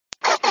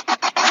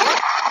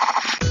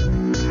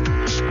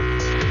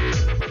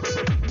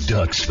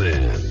Ducks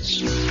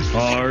fans,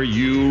 are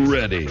you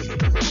ready?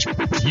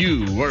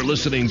 You are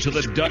listening to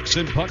the Ducks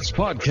and Pucks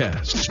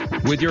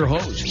podcast with your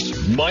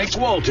hosts, Mike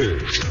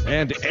Walters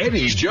and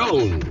Eddie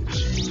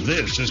Jones.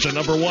 This is the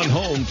number one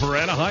home for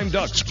Anaheim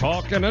Ducks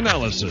talk and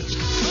analysis.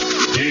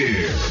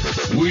 Here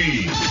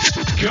we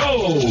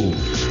go.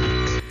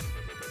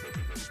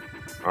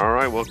 All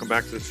right, welcome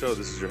back to the show.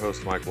 This is your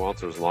host, Mike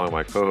Walters, along with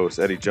my co-host,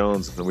 Eddie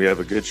Jones, and we have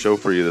a good show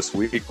for you this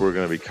week. We're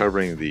going to be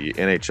covering the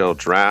NHL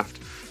draft.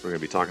 We're going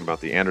to be talking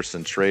about the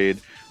Anderson trade.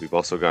 We've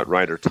also got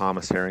writer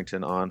Thomas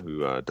Harrington on,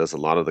 who does a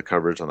lot of the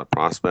coverage on the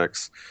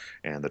prospects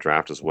and the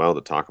draft as well, to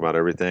talk about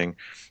everything.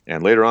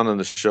 And later on in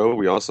the show,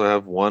 we also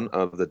have one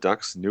of the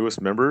Ducks' newest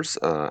members,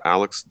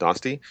 Alex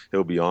Dostie.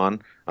 He'll be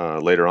on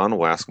later on.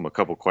 We'll ask him a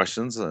couple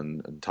questions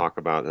and talk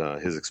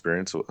about his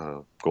experience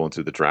going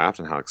through the draft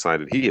and how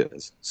excited he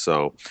is.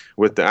 So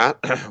with that,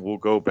 we'll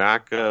go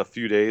back a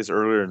few days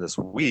earlier in this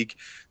week.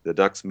 The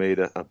Ducks made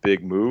a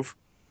big move.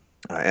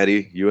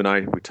 Eddie, you and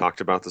I, we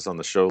talked about this on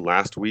the show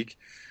last week.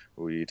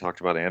 We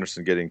talked about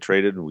Anderson getting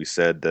traded, and we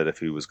said that if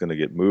he was going to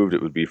get moved,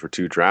 it would be for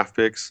 2 draft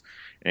picks.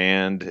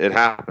 And it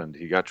happened.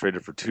 He got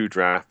traded for 2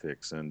 draft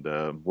picks. And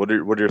what are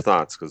your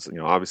thoughts? Because,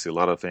 obviously a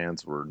lot of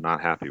fans were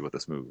not happy with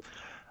this move.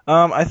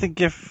 I think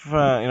if,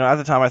 at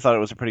the time I thought it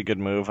was a pretty good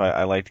move.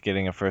 I liked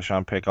getting a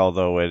first-round pick,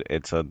 although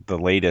it's the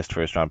latest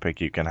first-round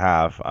pick you can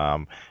have.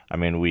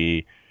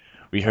 We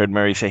heard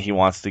Murray say he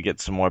wants to get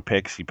some more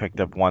picks. He picked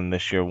up 1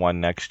 this year, 1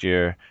 next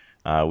year.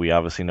 We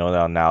obviously know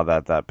that now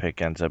that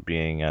pick ends up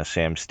being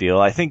Sam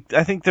Steele. I think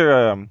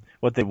they're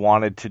what they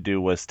wanted to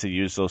do was to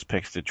use those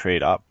picks to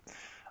trade up.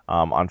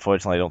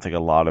 Unfortunately, I don't think a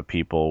lot of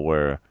people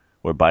were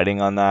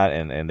biting on that,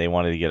 and they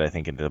wanted to get, I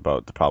think, into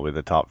about probably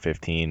the top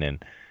 15,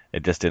 and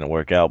it just didn't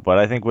work out. But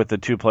I think with the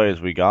 2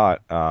 players we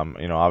got,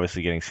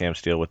 obviously getting Sam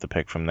Steele with the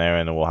pick from there,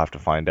 and then we'll have to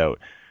find out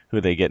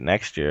who they get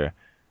next year.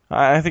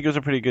 I think it was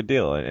a pretty good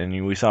deal,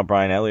 and we saw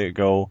Brian Elliott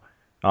go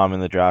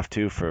in the draft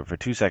too for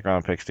 2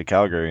 second-round picks to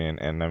Calgary,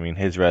 and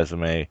his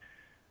resume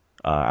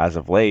as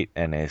of late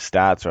and his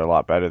stats are a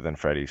lot better than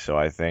Freddie's. So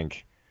I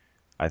think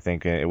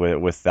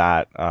with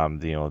that,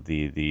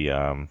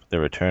 the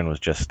return was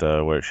just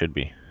where it should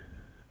be.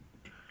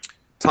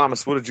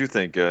 Thomas, what did you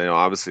think?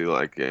 Obviously,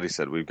 like Eddie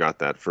said, we've got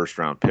that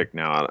first-round pick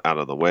now out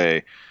of the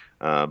way.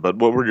 But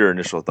what were your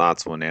initial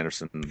thoughts when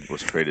Anderson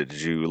was traded?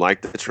 Did you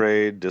like the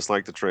trade,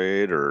 dislike the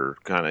trade, or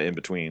kind of in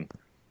between?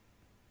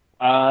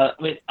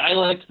 I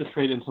liked the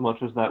trade in so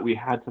much as that we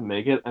had to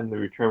make it, and the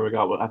return we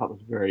got, I thought was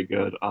very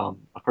good. A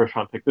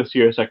first-round pick this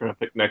year, a second-round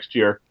pick next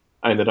year,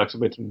 and the Ducks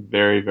have made some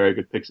very, very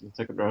good picks in the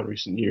second round in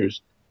recent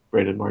years.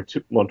 Brandon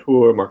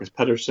Montour, Marcus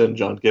Pettersson,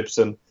 John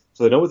Gibson.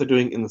 So they know what they're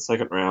doing in the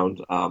second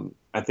round.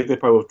 I think they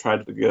probably would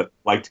have tried to get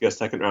a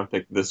second-round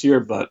pick this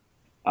year, but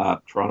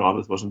Toronto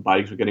obviously wasn't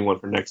biting, so getting one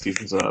for next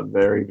season is a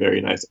very,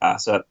 very nice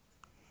asset.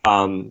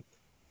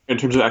 In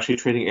terms of actually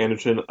trading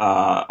Anderson,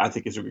 I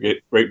think he's a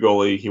great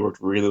goalie. He worked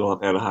really well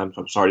in Anaheim,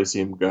 so I'm sorry to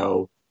see him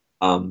go.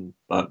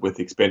 But with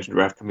the expansion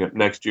draft coming up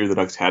next year, the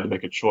Ducks had to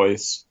make a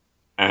choice.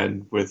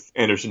 And with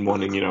Anderson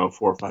wanting, $4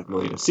 or $5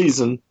 million a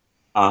season,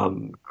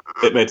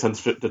 it made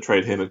sense to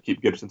trade him and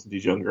keep Gibson since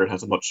he's younger and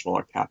has a much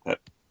smaller cap hit.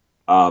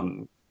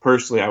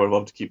 Personally, I would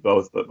love to keep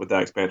both, but with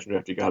that expansion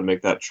draft, you got to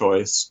make that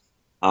choice.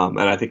 And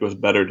I think it was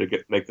better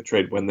to make the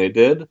trade when they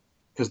did,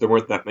 because there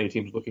weren't that many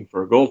teams looking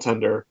for a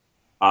goaltender.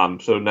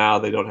 So now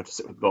they don't have to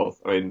sit with both.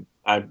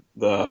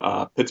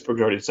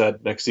 Pittsburgh's already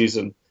said next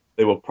season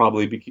they will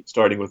probably be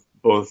starting with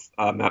both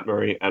Matt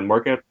Murray and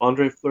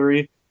Marc-Andre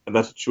Fleury, and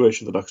that's a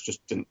situation the Ducks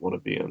just didn't want to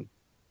be in.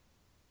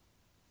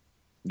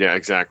 Yeah,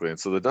 exactly. And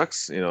so the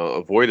Ducks,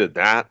 avoided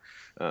that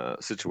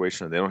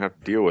situation. They don't have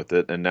to deal with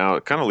it. And now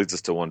it kind of leads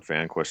us to one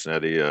fan question,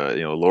 Eddie.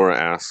 Laura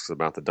asks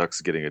about the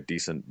Ducks getting a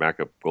decent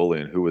backup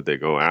goalie and who would they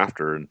go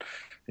after. And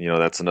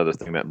that's another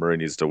thing that Murray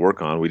needs to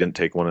work on. We didn't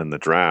take one in the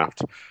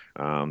draft.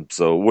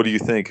 So what do you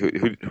think?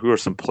 Who are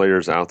some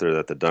players out there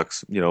that the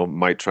Ducks,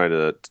 might try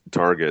to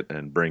target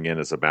and bring in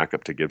as a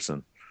backup to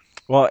Gibson?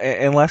 Well,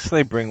 unless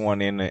they bring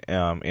one in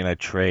a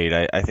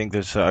trade, I think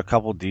there's a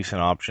couple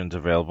decent options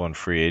available in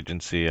free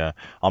agency.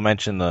 I'll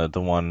mention the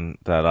one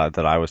that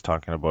I was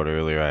talking about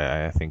earlier.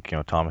 I think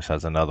Thomas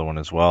has another one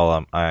as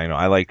well.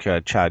 I like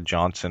Chad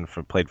Johnson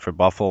played for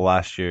Buffalo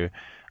last year.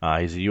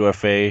 He's a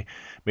UFA,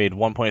 made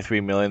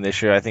 $1.3 million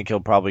this year. I think he'll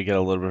probably get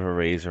a little bit of a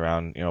raise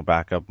around,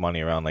 backup money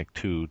around like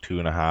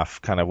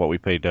 2.5, kind of what we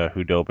paid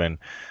Hudobin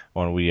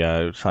when we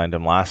signed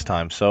him last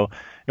time. So,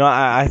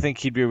 I think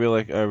he'd be a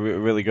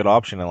really good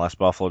option unless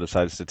Buffalo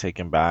decides to take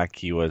him back.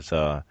 He was,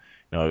 a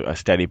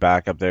steady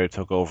backup there.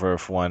 Took over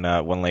when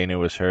Lehner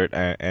was hurt,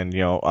 and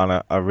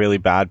on a really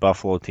bad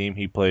Buffalo team,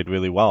 he played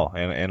really well,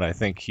 and I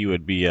think he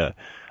would be a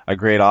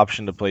great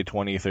option to play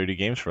 20 or 30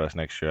 games for us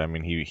next year.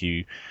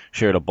 He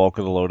shared a bulk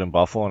of the load in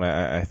Buffalo, and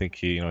I think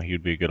he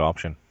would be a good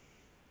option.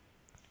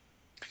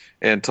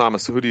 And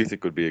Thomas, who do you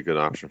think would be a good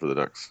option for the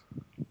Ducks?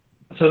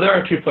 So there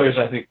are 2 players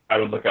I think I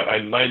would look at.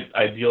 My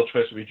ideal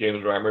choice would be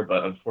James Reimer,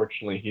 but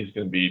unfortunately he's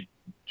going to be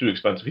too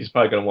expensive. He's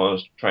probably going to want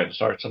to try to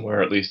start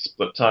somewhere, at least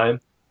split time.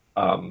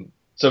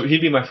 So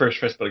he'd be my first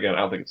choice, but again, I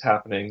don't think it's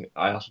happening.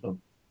 I also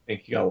don't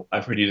think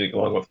I've heard he didn't get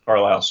along with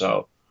Carlisle,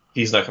 so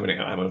he's not coming to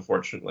Anaheim,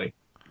 unfortunately.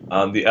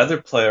 The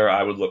other player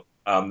I would look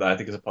that I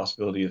think is a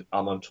possibility is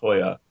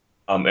Montoya.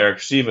 Eric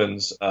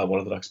Stevens, one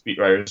of the Ducks beat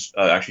writers,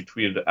 actually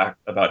tweeted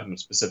about him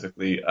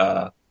specifically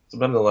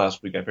sometime in the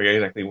last week. I forget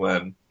exactly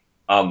when.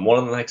 One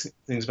of the nice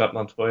things about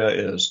Montoya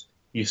is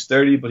he's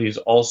 30, but he's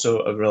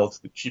also a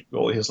relatively cheap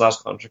goalie. His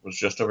last contract was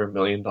just over $1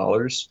 million.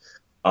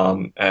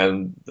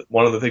 And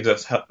one of the things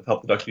that's helped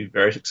the Ducks be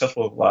very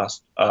successful over the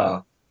last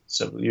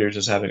several years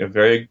is having a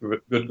very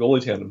good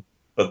goalie tandem,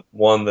 but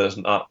one that does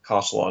not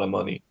cost a lot of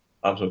money.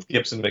 So with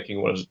Gibson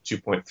making, what is it,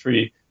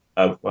 2.3,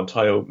 with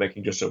Montoya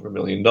making just over $1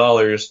 million,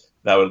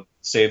 that would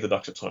save the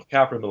Ducks a ton of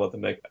cap room and let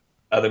them make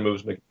other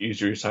moves, make it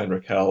easier to sign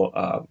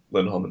Raquel,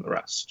 Lindholm, and the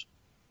rest.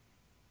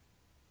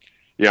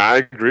 Yeah, I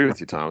agree with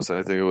you, Thomas.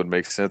 I think it would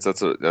make sense.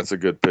 That's a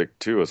good pick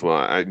too, as well.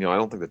 I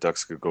don't think the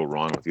Ducks could go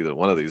wrong with either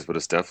one of these, but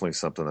it's definitely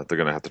something that they're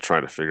going to have to try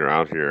to figure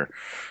out here.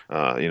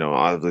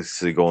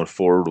 Obviously going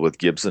forward with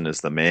Gibson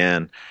as the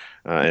man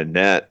and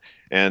net.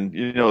 And,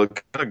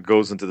 it kind of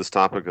goes into this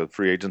topic of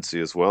free agency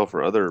as well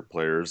for other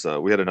players.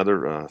 We had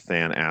another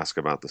fan ask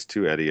about this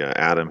too, Eddie.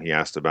 Adam, he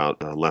asked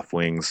about left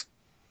wings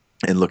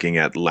and looking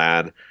at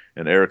Ladd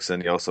and Erickson.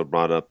 He also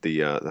brought up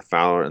the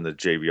Fowler and the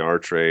JVR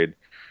trade.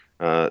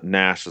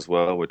 Nash as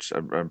well, which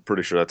I'm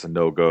pretty sure that's a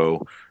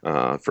no-go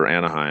for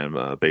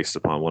Anaheim, based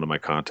upon one of my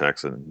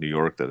contacts in New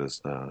York. That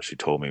is, she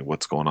told me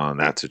what's going on in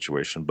that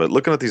situation. But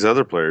looking at these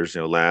other players,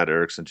 Ladd,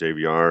 Erickson,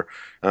 JVR,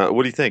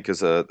 what do you think?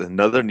 Because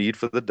another need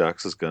for the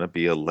Ducks is going to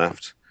be a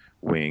left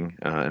wing,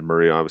 and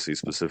Murray obviously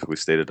specifically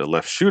stated a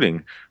left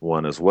shooting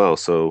one as well.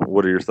 So,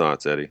 what are your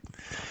thoughts, Eddie?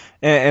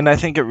 And I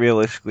think it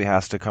realistically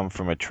has to come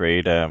from a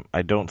trade.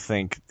 I don't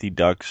think the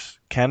Ducks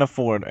can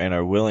afford and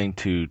are willing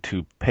to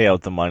pay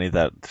out the money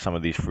that some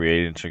of these free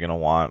agents are going to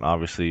want.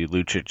 Obviously,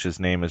 Lucic's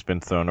name has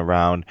been thrown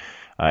around.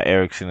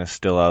 Erickson is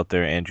still out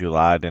there, Andrew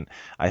Ladd, and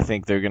I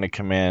think they're going to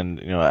command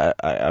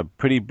a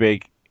pretty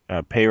big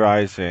pay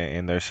rise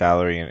in their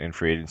salary in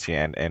free agency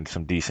and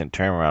some decent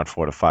term, around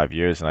 4 to 5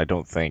 years. And I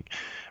don't think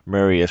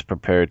Murray is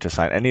prepared to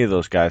sign any of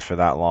those guys for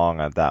that long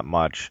at that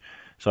much.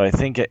 So I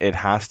think it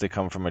has to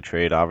come from a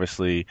trade.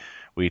 Obviously,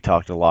 we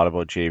talked a lot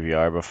about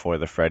JVR before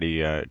the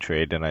Freddie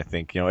trade, and I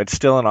think it's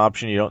still an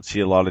option. You don't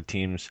see a lot of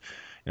teams,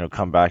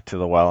 come back to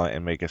the well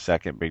and make a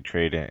second big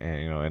trade,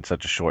 in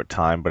such a short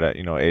time. But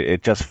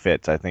it just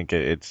fits. I think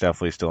it's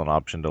definitely still an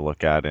option to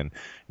look at. And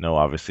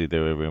obviously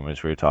there were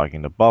rumors we were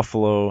talking to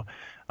Buffalo.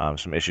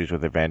 Some issues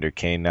with Evander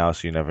Kane now,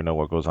 so you never know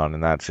what goes on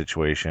in that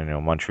situation.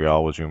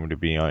 Montreal was rumored to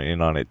be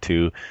in on it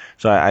too.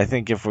 So I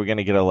think if we're going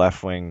to get a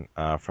left wing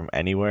from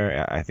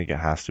anywhere, I think it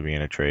has to be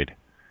in a trade.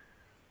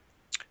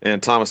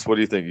 And Thomas, what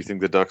do you think? You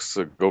think the Ducks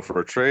go for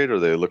a trade, or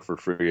they look for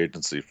free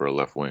agency for a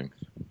left wing?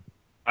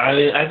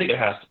 I think it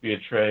has to be a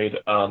trade.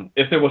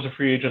 If there was a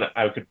free agent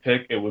I could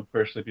pick, it would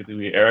personally be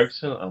Louis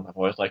Eriksson. I've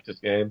always liked his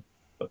game.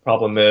 The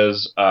problem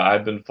is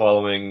I've been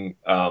following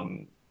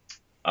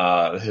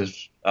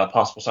his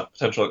possible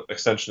potential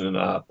extension in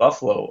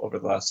Buffalo over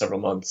the last several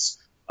months.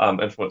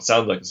 And from what it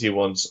sounds like is he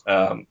wants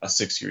a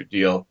 6-year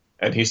deal,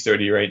 and he's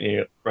 30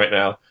 right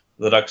now.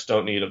 The Ducks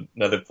don't need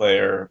another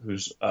player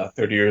who's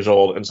 30 years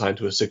old and signed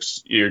to a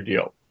 6-year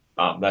deal.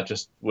 That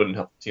just wouldn't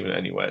help the team in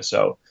any way.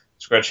 So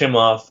scratch him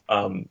off.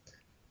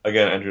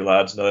 Again, Andrew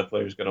Ladd's another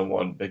player who's going to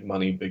want big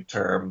money, big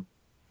term.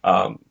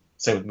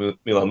 Same with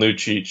Milan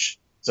Lucic.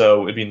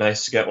 So it'd be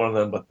nice to get one of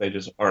them, but they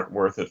just aren't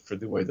worth it for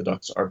the way the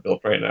Ducks are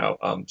built right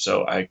now.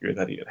 So I agree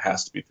that it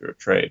has to be through a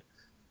trade.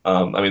 There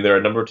are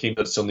a number of teams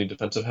that still need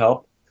defensive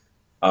help.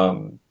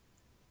 Edmonton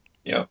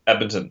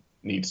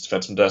needs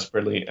defensemen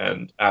desperately,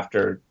 and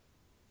after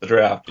the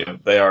draft,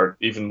 they are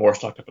even more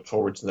stocked up at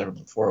forwards than ever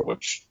before,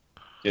 which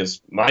is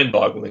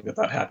mind-boggling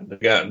that happened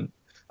again.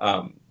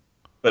 But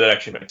it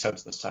actually makes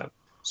sense this time.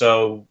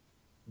 So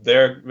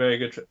they're very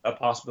good a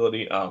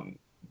possibility.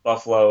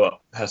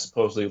 Buffalo has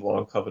supposedly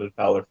long coveted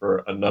Fowler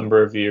for a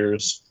number of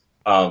years.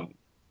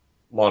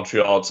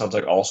 Montreal, it sounds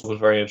like, also was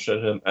very interested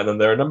in him. And then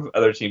there are a number of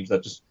other teams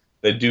that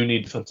they do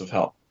need defensive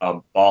help.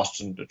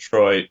 Boston,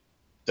 Detroit,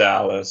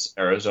 Dallas,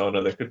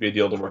 Arizona. There could be a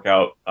deal to work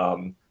out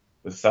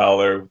with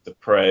Fowler, with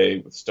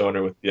Dupre, with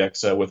Stoner, with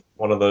Bieksa, with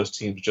one of those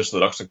teams, just so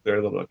the Ducks can clear a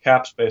little bit of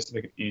cap space to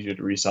make it easier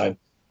to re-sign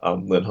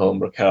Lindholm,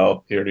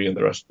 Raquel, Peardy, and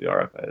the rest of the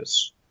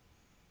RFAs.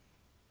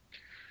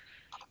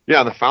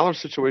 Yeah, the Fowler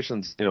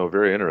situation's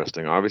very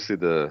interesting. Obviously,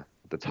 the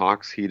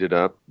talks heated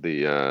up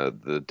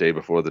the day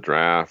before the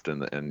draft,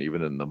 and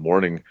even in the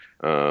morning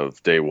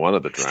of day one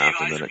of the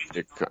draft, and then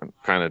it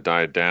kind of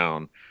died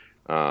down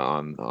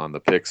on the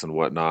picks and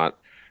whatnot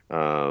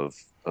of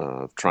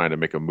trying to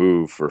make a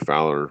move for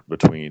Fowler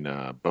between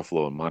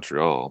Buffalo and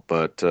Montreal.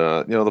 But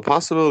the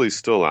possibility is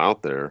still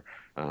out there.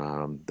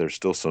 There's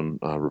still some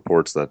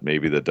reports that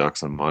maybe the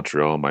Ducks in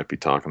Montreal might be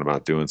talking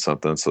about doing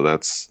something. So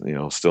that's,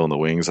 still in the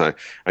wings. I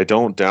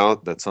don't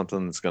doubt that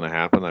something's going to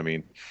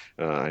happen.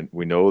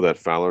 We know that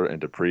Fowler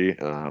and Dupree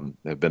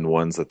have been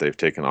ones that they've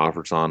taken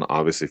offers on.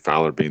 Obviously,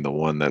 Fowler being the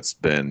one that's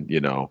been,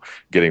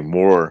 getting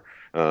more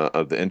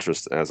of the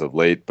interest as of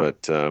late.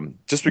 But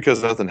just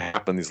because nothing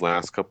happened these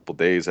last couple of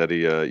days,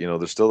 Eddie,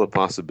 there's still a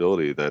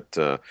possibility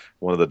that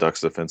one of the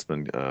Ducks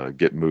defensemen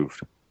get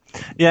moved.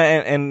 Yeah,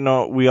 and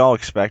no, we all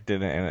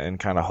expected and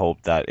kind of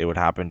hoped that it would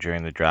happen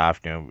during the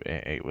draft.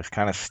 It was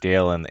kind of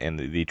stale in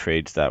the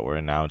trades that were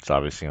announced.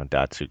 Obviously,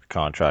 Datsuk's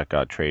contract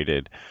got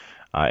traded.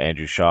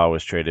 Andrew Shaw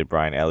was traded,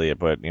 Brian Elliott,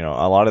 but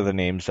a lot of the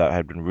names that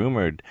had been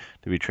rumored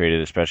to be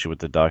traded, especially with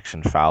the Ducks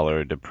and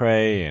Fowler,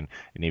 Dupre, and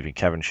even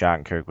Kevin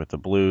Shattenkirk with the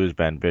Blues,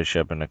 Ben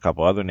Bishop, and a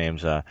couple other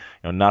names,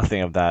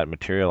 nothing of that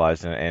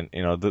materialized, and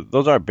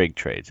those are big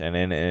trades, and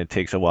it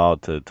takes a while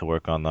to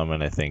work on them,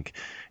 and I think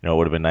it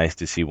would have been nice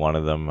to see one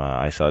of them.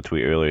 I saw a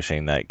tweet earlier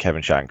saying that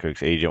Kevin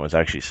Shattenkirk's agent was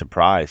actually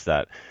surprised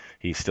that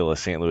he's still a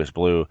St. Louis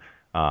Blue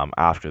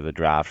after the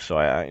draft. So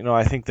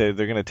I think they're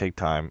going to take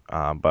time.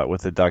 But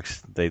with the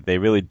Ducks, they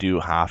really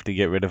do have to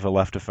get rid of a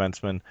left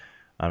defenseman.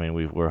 I mean,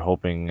 we're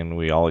hoping and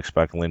we all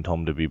expect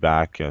Lindholm to be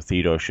back.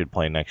 Theodore should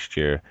play next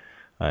year,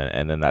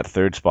 and then that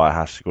third spot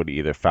has to go to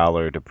either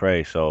Fowler or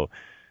Dupre. So.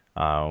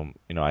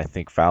 I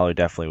think Fowler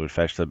definitely would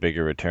fetch the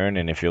bigger return,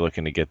 and if you're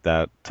looking to get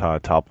that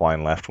top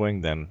line left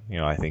wing, then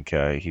I think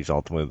he's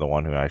ultimately the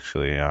one who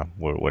actually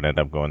would end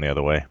up going the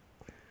other way.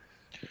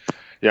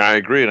 Yeah, I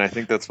agree, and I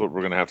think that's what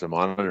we're going to have to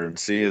monitor and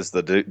see is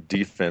the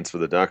defense for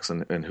the Ducks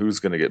and who's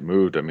going to get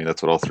moved. I mean,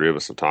 that's what all three of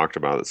us have talked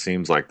about. It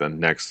seems like the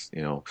next,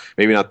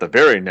 maybe not the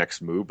very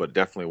next move, but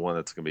definitely one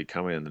that's going to be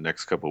coming in the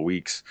next couple of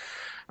weeks.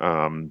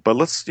 But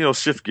let's,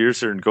 shift gears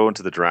here and go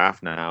into the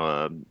draft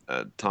now.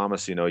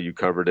 Thomas, you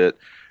covered it.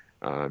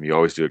 You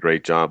always do a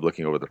great job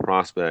looking over the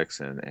prospects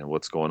and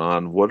what's going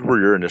on. What were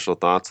your initial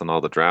thoughts on all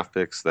the draft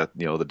picks that,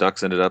 the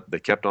Ducks they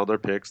kept all their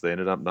picks. They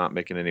ended up not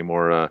making any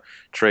more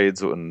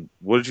trades. And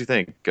what did you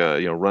think?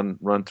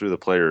 Run through the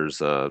players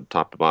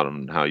top to bottom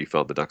and how you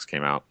felt the Ducks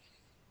came out.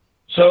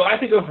 So I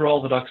think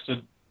overall the Ducks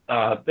did,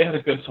 they had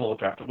a good solid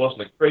draft. It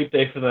wasn't a great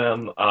day for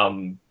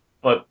them,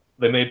 but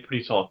they made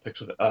pretty solid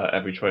picks with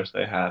every choice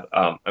they had.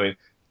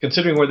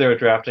 Considering where they were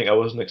drafting, I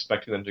wasn't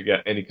expecting them to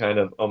get any kind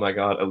of, oh my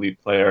God, elite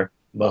player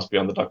must be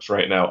on the Ducks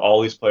right now.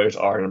 All these players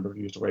are a number of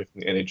years away from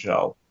the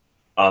NHL.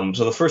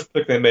 So the first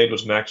pick they made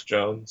was Max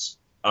Jones.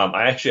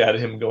 I actually had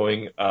him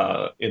going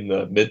in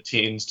the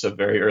mid-teens to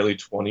very early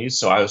 20s,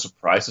 so I was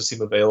surprised to see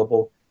him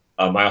available.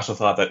 I also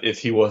thought that if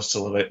he was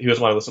still he was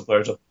my list of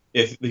players.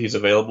 If he's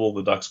available,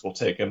 the Ducks will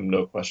take him,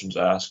 no questions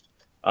asked.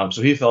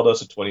 So he fell to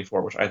us at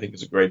 24, which I think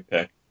is a great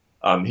pick.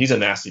 He's a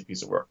nasty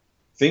piece of work.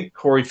 Think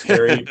Corey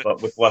Terry,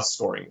 but with less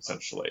scoring,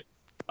 essentially.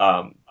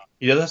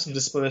 He does have some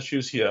discipline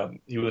issues.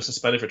 He was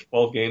suspended for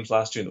 12 games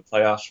last year in the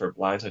playoffs for a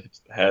blindside hit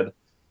to the head,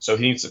 so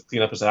he needs to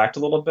clean up his act a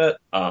little bit.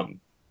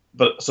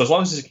 But as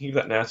long as he can keep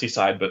that nasty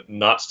side but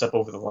not step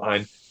over the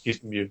line, he's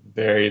going to be a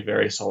very,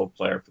 very solid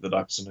player for the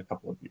Ducks in a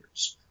couple of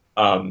years.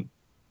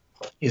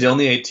 He's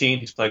only 18.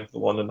 He's playing for the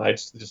London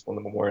Knights. They just won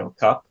the Memorial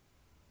Cup.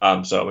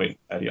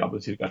 Eddie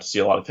obviously got to see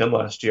a lot of him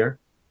last year.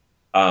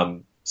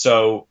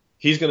 So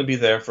he's going to be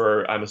there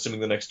for, I'm assuming,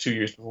 the next 2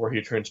 years before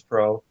he turns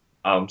pro.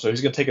 So he's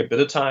going to take a bit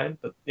of time,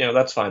 but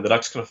that's fine. The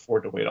Ducks can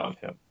afford to wait on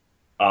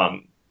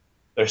him.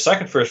 Their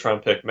second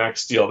first-round pick,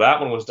 Max Steele,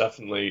 that one was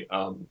definitely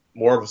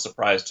more of a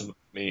surprise to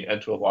me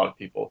and to a lot of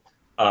people.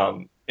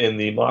 In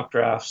the mock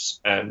drafts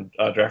and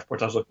draft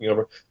reports I was looking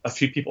over, a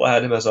few people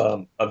had him as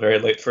a very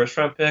late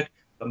first-round pick,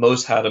 but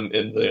most had him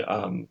in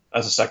the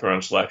as a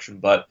second-round selection.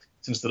 But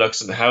since the Ducks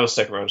didn't have a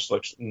second-round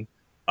selection,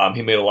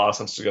 he made a lot of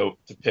sense to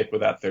pick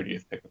with that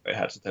 30th pick that they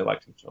had since they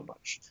liked him so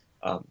much.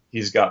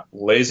 He's got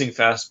blazing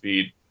fast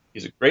speed.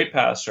 He's a great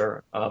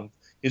passer.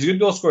 He's a good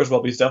goal scorer as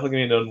well, but he's definitely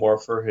going to be known more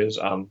for his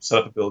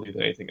setup ability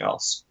than anything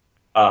else.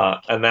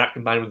 And that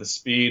combined with the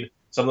speed,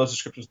 some of those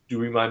descriptions do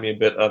remind me a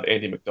bit of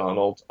Andy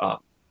McDonald.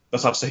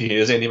 That's not to say he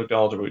is Andy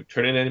McDonald or would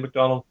turn into Andy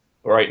McDonald,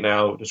 but right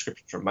now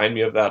descriptions remind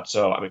me of that,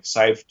 so I'm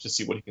excited to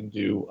see what he can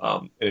do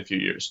in a few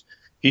years.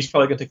 He's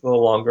probably going to take a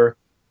little longer.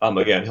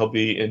 Again, he'll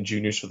be in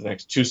juniors for the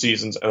next 2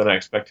 seasons, and then I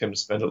expect him to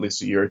spend at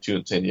least a year or two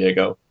in San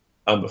Diego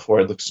before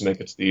he looks to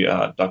make it to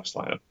the Ducks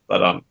lineup.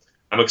 But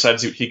I'm excited to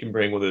see what he can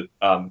bring with it,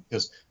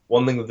 because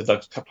one thing that the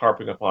Ducks kept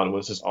harping upon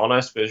was his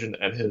on-ice vision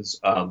and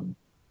his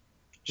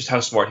just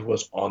how smart he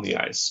was on the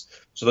ice.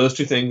 So those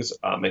two things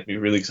make me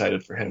really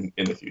excited for him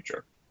in the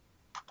future.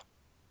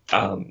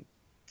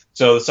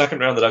 So the second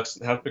round, the Ducks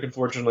didn't have a pick,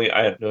 unfortunately.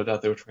 I have no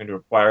doubt they were trying to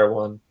acquire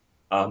one,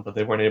 but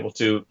they weren't able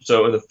to.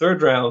 So in the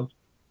third round,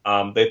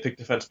 they picked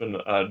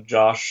defenseman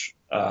Josh,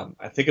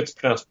 I think it's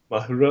pronounced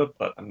Mahura,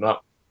 but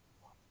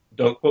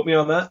don't quote me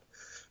on that.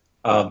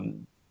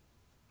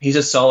 He's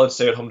a solid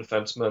stay-at-home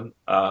defenseman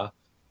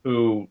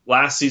who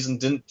last season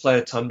didn't play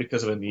a ton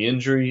because of a knee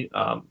injury.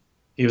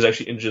 He was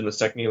actually injured in the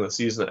second game of the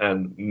season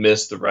and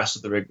missed the rest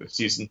of the regular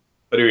season.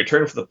 But he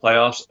returned for the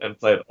playoffs and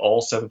played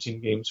all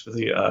 17 games for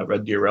the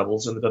Red Deer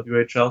Rebels in the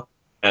WHL.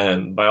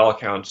 And by all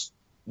accounts,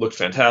 looked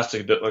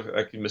fantastic. It didn't look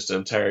like he missed an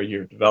entire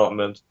year of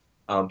development.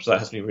 So that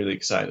has me really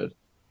excited.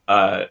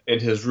 In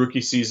his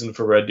rookie season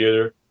for Red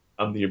Deer,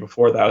 the year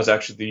before, that was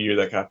actually the year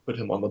that kind of put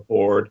him on the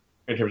board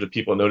in terms of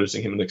people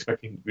noticing him and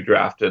expecting him to be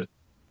drafted.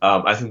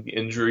 I think the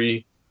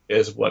injury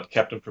is what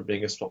kept him from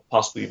being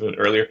possibly even an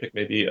earlier pick,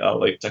 maybe a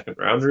late second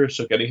rounder.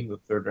 So getting him in the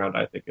third round,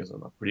 I think, is a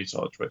pretty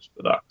solid choice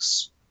for the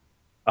Ducks.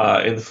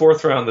 In the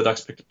fourth round, the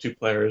Ducks picked up two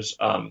players.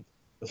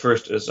 The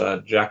first is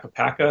Jack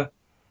Opaka.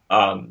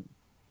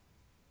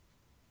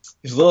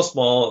 He's a little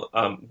small,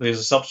 but he's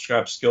a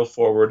self-described skill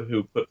forward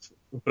who put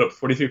up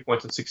 43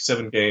 points in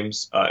 67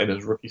 games in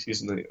his rookie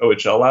season in the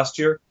OHL last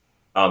year.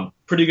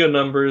 Pretty good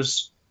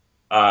numbers.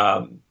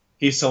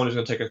 He's someone who's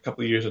going to take a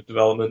couple of years of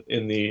development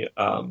in the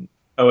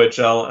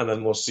OHL, and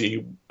then we'll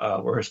see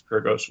where his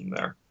career goes from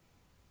there.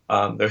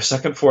 Their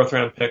second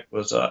fourth-round pick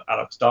was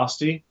Alex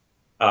Dostie.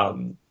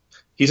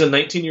 He's a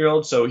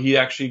 19-year-old, so he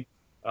actually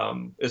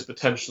is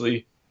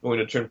potentially going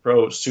to turn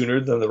pro sooner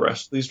than the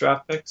rest of these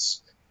draft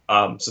picks,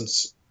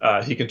 since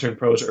he can turn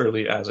pro as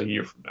early as a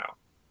year from now.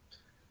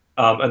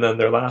 And then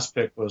their last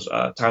pick was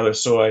Tyler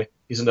Soy.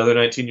 He's another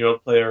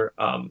 19-year-old player.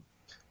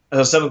 As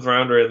a seventh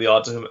rounder, the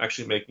odds of him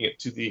actually making it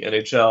to the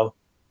NHL,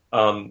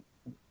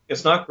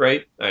 it's not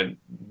great. And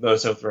no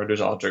seventh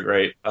rounders' odds are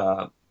great.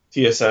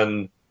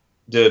 TSN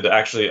did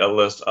actually a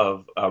list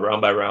of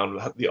round by round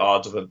the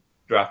odds of a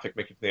draft pick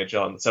making it to the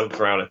NHL. In the seventh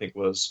round, I think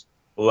was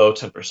below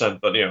 10%.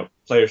 But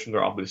players from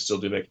there obviously still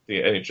do make it to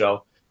the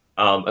NHL.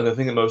 And the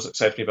thing that most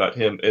excites me about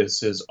him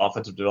is his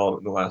offensive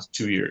development in the last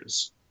 2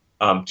 years.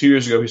 2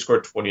 years ago, he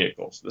scored 28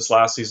 goals. This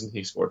last season,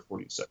 he scored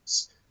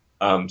 46.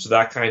 So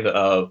that kind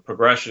of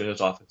progression in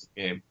his offensive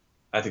game,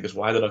 I think, is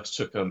why the Ducks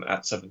took him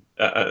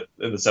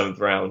in the seventh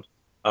round.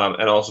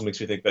 And also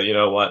makes me think that,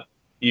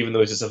 even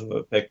though he's a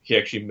seventh pick, he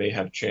actually may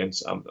have a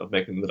chance of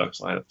making the Ducks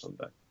lineup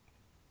someday.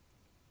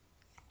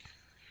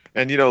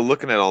 And,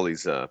 looking at all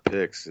these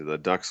picks, the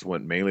Ducks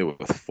went mainly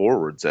with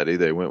forwards, Eddie.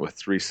 They went with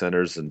 3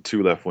 centers and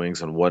 2 left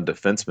wings and 1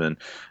 defenseman.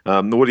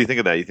 What do you think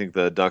of that? You think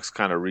the Ducks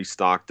kind of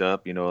restocked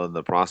up, in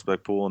the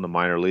prospect pool in the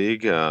minor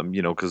league?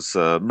 Because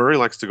Murray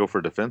likes to go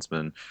for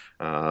defensemen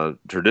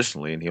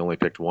traditionally, and he only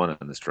picked 1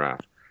 in this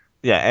draft.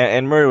 Yeah,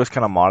 and Murray was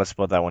kind of modest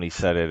about that when he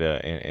said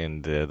it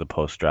in the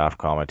post-draft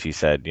comment. He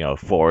said,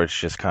 forwards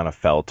just kind of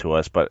fell to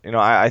us. But,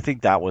 I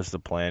think that was the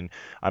plan.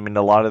 I mean,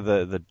 a lot of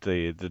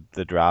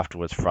the draft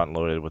was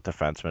front-loaded with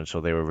defensemen, so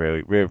they were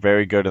very,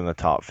 very good in the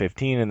top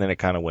 15, and then it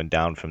kind of went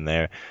down from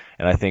there.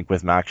 And I think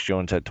with Max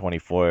Jones at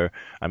 24,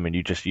 I mean,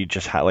 you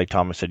just like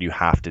Thomas said, you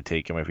have to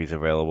take him if he's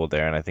available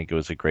there, and I think it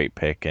was a great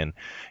pick. And,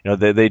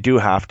 they do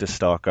have to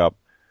stock up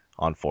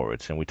on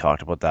forwards, and we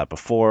talked about that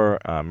before.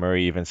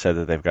 Murray even said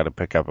that they've got to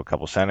pick up a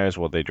couple centers.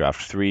 Well, they draft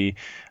 3.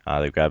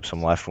 They've got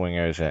some left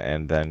wingers,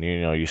 and then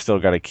you still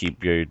got to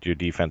keep your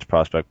defense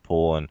prospect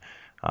pool. And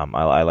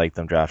I like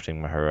them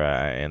drafting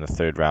Mahura in the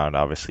third round.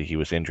 Obviously, he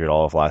was injured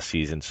all of last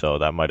season, so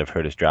that might have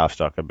hurt his draft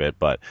stock a bit.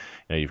 But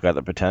you've got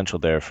the potential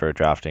there for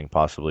drafting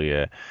possibly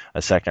a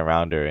second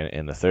rounder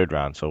in the third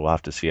round. So we'll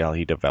have to see how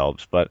he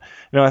develops. But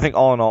I think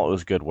all in all, it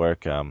was good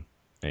work.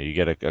 You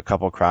get a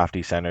couple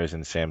crafty centers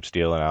in Sam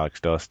Steele and Alex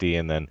Dostie,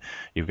 and then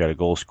you've got a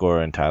goal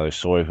scorer in Tyler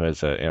Soy, who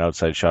has an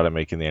outside shot at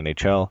making the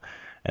NHL.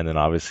 And then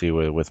obviously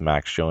with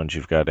Max Jones,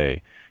 you've got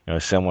a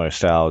similar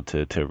style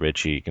to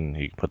Richie. He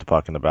can put the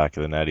puck in the back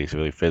of the net. He's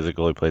really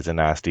physical. He plays a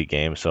nasty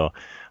game. So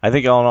I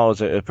think all in all, it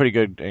was a pretty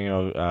good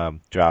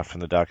draft from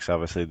the Ducks.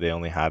 Obviously, they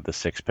only had the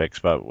 6 picks,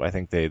 but I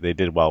think they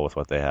did well with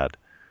what they had.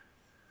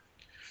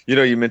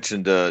 You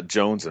mentioned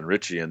Jones and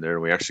Richie in there.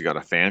 We actually got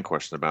a fan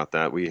question about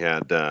that. We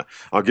had,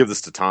 I'll give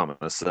this to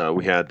Thomas.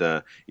 We had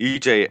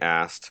EJ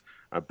asked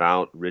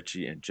about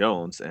Richie and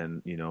Jones,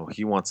 and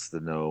he wants to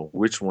know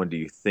which one do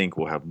you think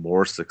will have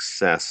more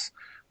success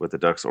with the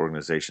Ducks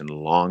organization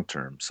long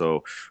term.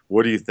 So,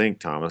 what do you think,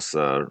 Thomas?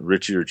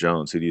 Richie or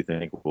Jones? Who do you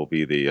think will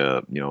be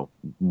the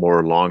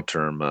more long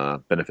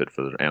term benefit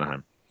for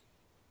Anaheim?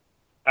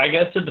 I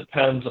guess it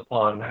depends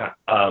upon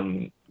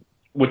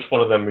which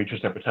one of them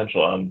reaches their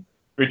potential.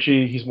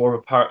 Richie, he's more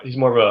of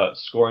a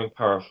scoring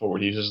power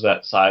forward. He uses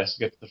that size to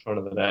get to the front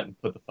of the net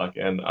and put the puck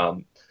in.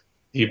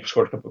 He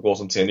scored a couple of goals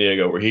in San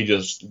Diego where he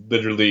just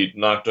literally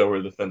knocked over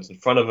the fence in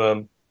front of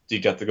him to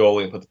get the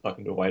goalie and put the puck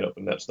into a wide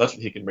open net. So that's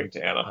what he can bring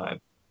to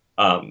Anaheim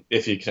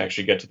if he can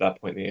actually get to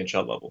that point in the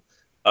NHL level.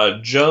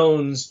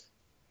 Jones,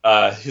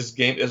 his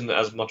game isn't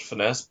as much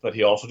finesse, but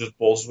he also just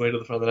bowls his way to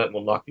the front of the net and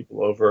will knock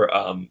people over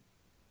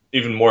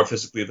even more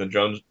physically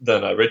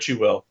than Richie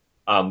will.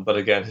 But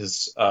again,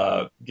 his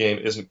game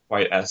isn't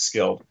quite as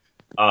skilled.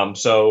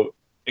 So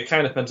it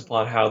kind of depends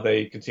upon how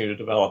they continue to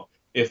develop,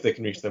 if they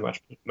can reach their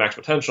max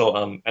potential.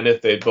 And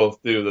if they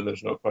both do, then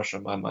there's no question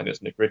in my mind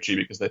it's Nick Ritchie,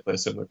 because they play a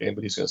similar game,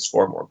 but he's going to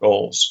score more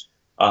goals.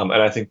 And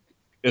I think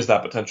is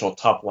that potential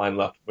top line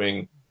left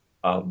wing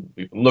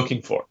we've been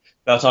looking for.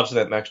 That's not to say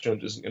that Max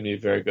Jones isn't going to be a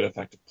very good,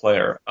 effective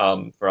player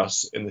for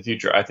us in the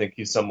future. I think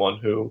he's someone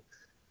who,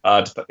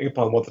 depending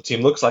upon what the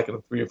team looks like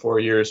in 3 or 4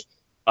 years,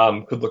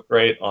 could look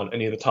great on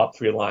any of the top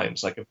 3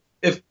 lines. Like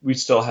if we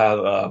still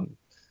have,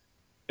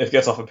 if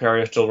Getzlaf and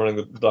Perry are still running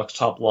the Ducks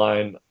top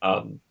line,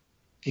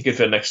 he could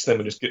fit next to them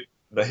and just get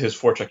that his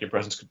forechecking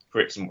presence could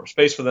create some more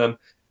space for them.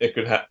 It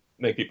could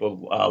make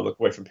people look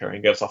away from Perry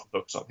and Getzlaf and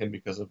focus on him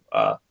because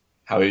of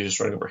how he's just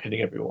running over hitting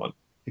everyone.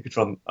 he could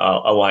run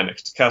a line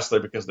next to Kessler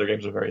because their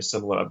games are very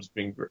similar of just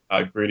being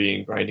gritty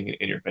and grinding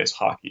in your face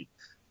hockey.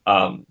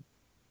 And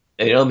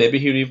maybe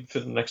he would even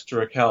fit next to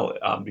Raquel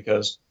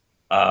because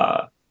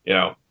you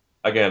know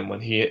again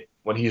when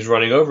he's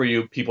running over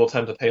you, people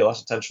tend to pay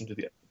less attention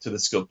to the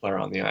skilled player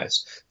on the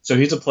ice. So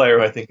he's a player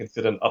who I think can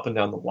fit in up and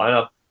down the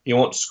lineup. He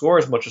won't score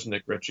as much as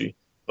Nick Ritchie,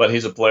 but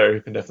he's a player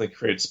who can definitely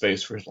create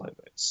space for his line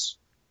mates.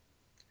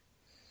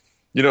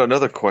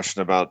 Another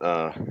question about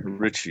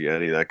Ritchie,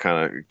 Eddie, that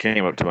kind of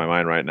came up to my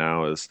mind right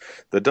now is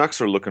the Ducks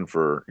are looking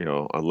for,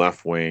 a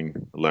left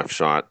wing, left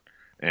shot,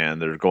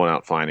 and they're going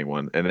out finding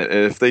one. And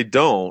if they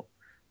don't,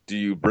 do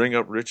you bring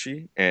up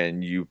Ritchie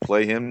and you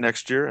play him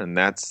next year, and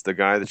that's the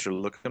guy that you're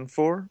looking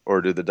for?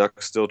 Or do the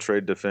Ducks still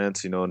trade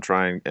defense, and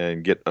try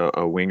and get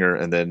a winger,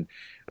 and then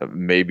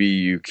maybe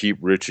you keep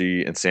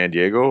Ritchie in San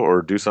Diego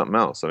or do something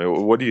else? I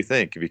mean, what do you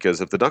think?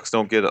 Because if the Ducks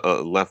don't get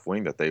a left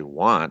wing that they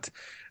want,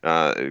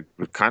 it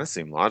would kind of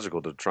seem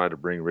logical to try to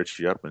bring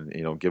Ritchie up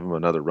and give him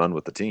another run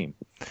with the team.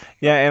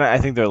 Yeah, and I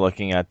think they're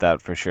looking at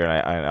that for sure.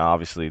 And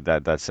obviously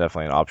that's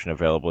definitely an option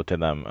available to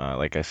them.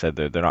 Like I said,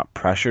 they're not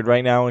pressured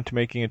right now into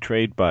making a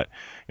trade, but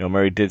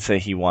Murray did say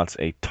he wants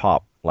a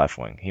top left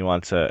wing. He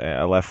wants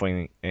a left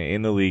wing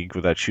in the league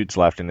that shoots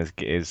left and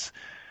is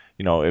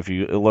if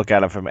you look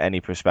at him from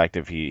any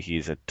perspective,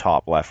 he's a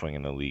top left wing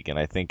in the league, and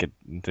I think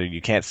you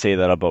can't say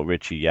that about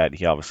Ritchie yet.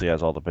 He obviously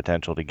has all the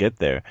potential to get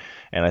there,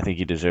 and I think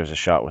he deserves a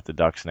shot with the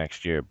Ducks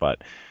next year.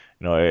 But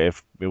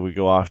if we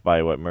go off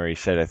by what Murray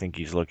said, I think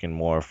he's looking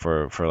more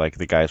for like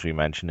the guys we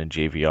mentioned in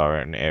JVR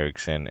and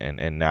Eriksson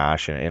and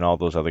Nash and all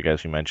those other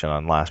guys we mentioned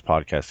on last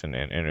podcast and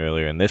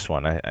earlier in this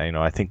one.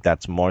 I think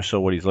that's more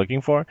so what he's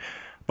looking for.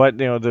 But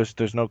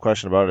there's no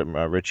question about it.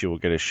 Ritchie will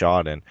get a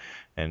shot, and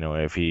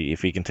if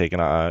he can take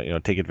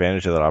take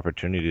advantage of that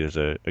opportunity, there's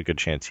a good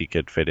chance he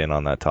could fit in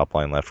on that top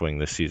line left wing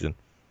this season.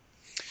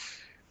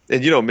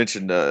 And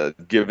mentioned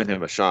giving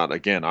him a shot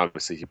again.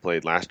 Obviously, he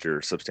played last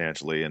year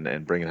substantially,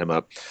 and bringing him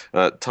up.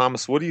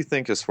 Thomas, what do you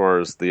think as far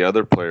as the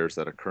other players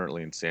that are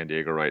currently in San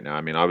Diego right now?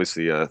 I mean,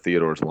 obviously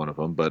Theodore's one of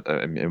them, but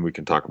and we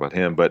can talk about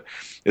him. But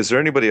is there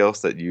anybody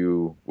else that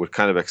you would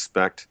kind of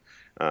expect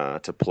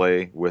to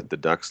play with the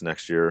Ducks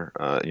next year,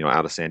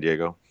 out of San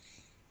Diego?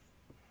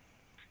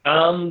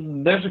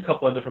 There's a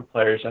couple of different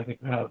players I think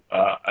who have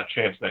a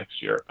chance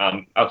next year,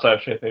 outside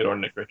of Shea Theodore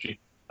and Nick Ritchie.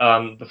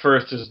 The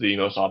first is the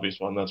most obvious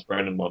one, that's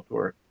Brandon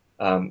Montour.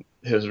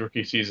 His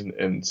rookie season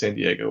in San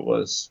Diego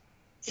was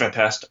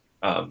fantastic.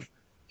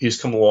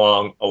 He's come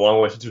along a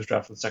long way since he was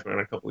drafted in the second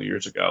round a couple of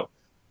years ago.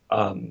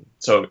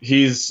 So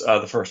he's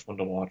the first one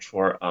to watch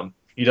for.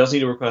 He does need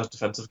to work on his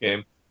defensive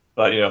game,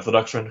 but if the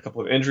Ducks run a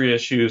couple of injury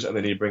issues and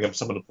they need to bring up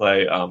someone to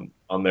play on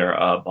their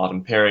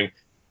bottom pairing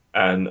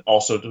and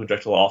also to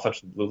inject a little offense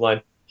from the blue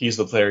line, he's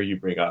the player you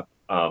bring up.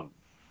 And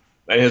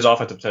his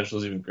offensive potential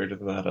is even greater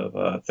than that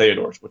of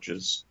Theodore's, which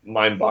is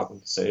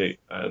mind-boggling to say.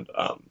 And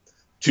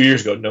 2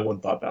 years ago, no one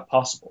thought that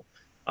possible.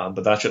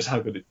 But that's just how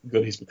good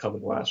he's become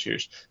in the last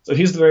years. So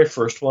he's the very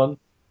first one.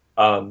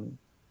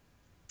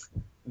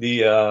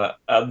 The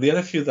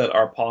other few that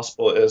are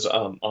possible is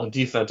on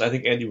defense. I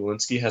think Andy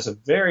Welinski has a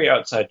very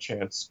outside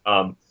chance.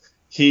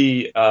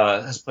 He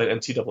has played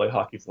NCAA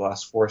hockey for the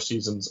last 4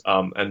 seasons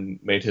and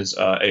made his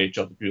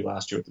AHL debut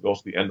last year with the Goals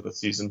at the end of the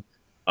season.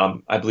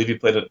 I believe he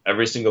played at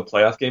every single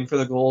playoff game for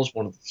the Goals,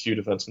 one of the few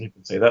defensemen who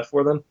can say that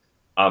for them.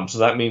 So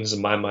that means,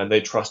 in my mind,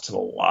 they trust him a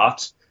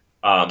lot.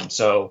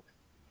 So,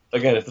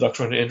 again, if the Ducks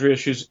run into injury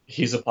issues,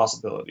 he's a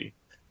possibility.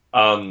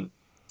 Another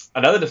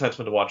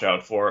defenseman to watch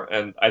out for,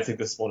 and I think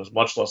this one is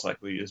much less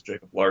likely, is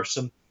Jacob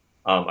Larson.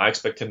 I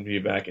expect him to be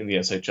back in the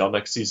SHL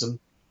next season.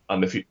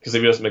 Because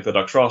if he doesn't make the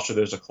Ducks roster,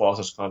 there's a clause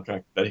in his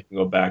contract that he can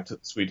go back to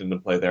Sweden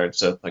and play there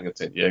instead of playing in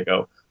San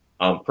Diego.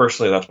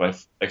 Personally, that's what I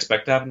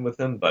expect to happen with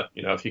him. But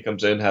if he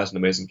comes in, has an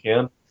amazing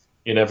camp,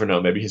 you never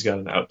know. Maybe he's got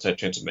an outside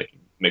chance of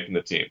making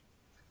the team.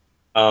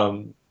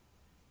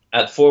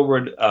 At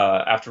forward,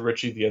 after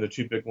Ritchie, the other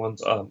two big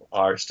ones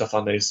are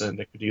Stefan Noesen and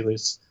Nick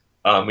Coudelis.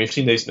 We've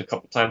seen Noesen a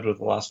couple times over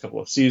the last couple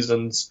of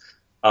seasons.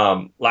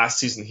 Last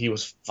season, he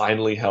was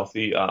finally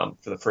healthy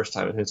for the first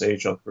time in his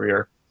AHL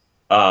career.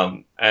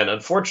 And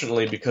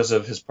unfortunately, because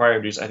of his prior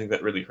injuries, I think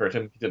that really hurt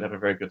him. He didn't have a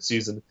very good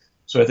season.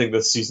 So I think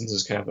this season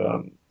is kind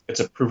of it's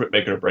a prove it,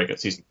 make it or break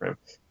it season for him.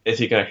 If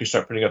he can actually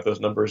start putting up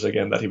those numbers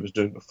again that he was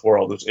doing before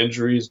all those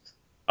injuries,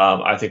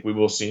 I think we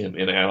will see him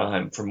in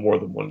Anaheim for more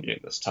than one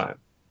game this time.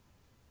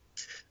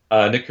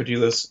 Nick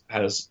Coudelis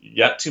has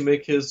yet to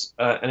make his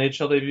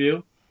NHL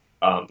debut,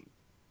 but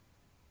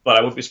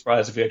I wouldn't be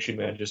surprised if he actually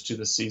manages to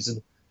this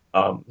season.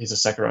 He's a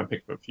second-round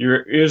pick from a few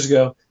years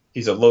ago.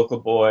 He's a local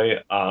boy,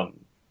 and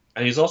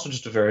he's also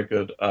just a very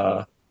good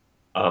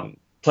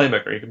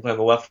playmaker. He can play on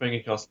the left wing.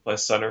 He can also play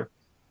center.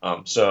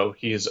 So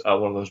he's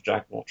one of those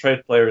jack-of-all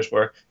trade players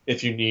where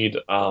if you need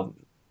a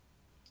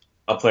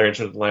player in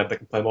the lineup that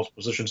can play multiple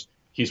positions,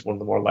 he's one of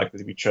the more likely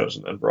to be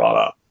chosen and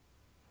brought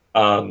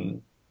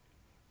up.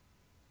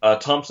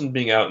 Thompson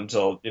being out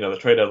until the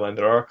trade deadline,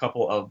 there are a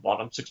couple of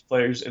bottom 6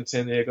 players in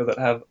San Diego that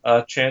have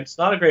a chance.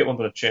 Not a great one,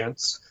 but a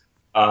chance.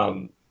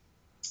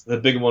 The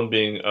big one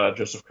being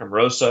Joseph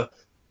Cramarosa.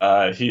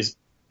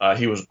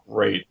 he was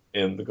great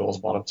in the goals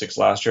bottom six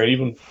last year, and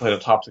even played a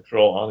top six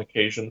role on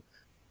occasion.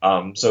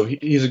 So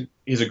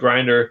he's a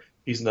grinder.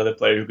 He's another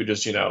player who could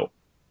just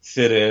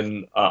fit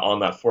in on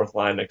that fourth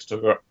line next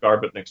to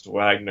Garbett, next to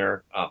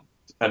Wagner,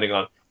 depending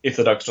on if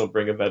the Ducks don't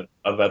bring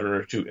a veteran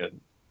or two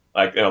in.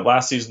 Like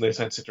last season they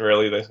signed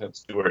Citarelli, they signed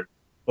Stewart.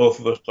 Both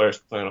of those players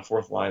could play on a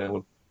fourth line and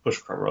would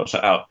push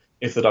Cramarosa out.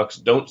 If the Ducks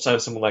don't sign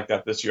someone like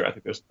that this year, I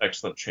think there's an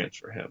excellent chance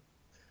for him.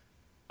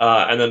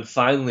 And then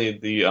finally,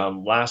 the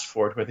last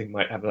forward who I think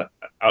might have an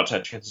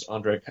outside chance is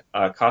Andre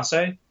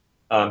Kase.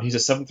 He's a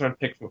seventh-round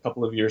pick from a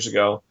couple of years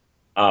ago.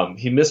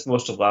 He missed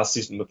most of last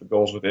season with the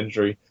goals with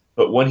injury,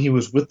 but when he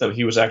was with them,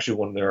 he was actually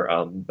one of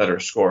their better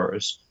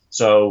scorers.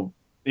 So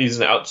he's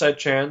an outside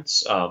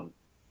chance,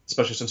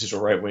 especially since he's a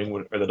right wing,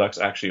 where the Ducks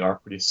actually are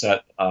pretty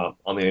set on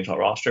the NHL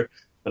roster.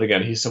 But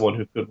again, he's someone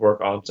who could work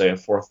on, say, a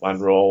fourth-line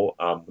role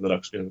when the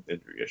Ducks dealing with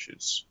injury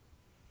issues.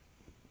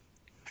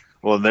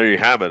 Well, there you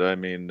have it. I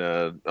mean,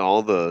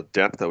 all the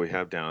depth that we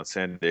have down in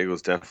San Diego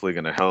is definitely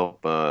going to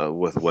help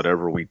with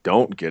whatever we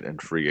don't get in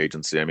free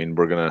agency. I mean,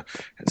 we're going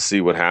to see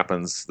what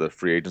happens. The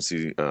free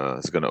agency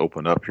is going to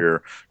open up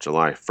here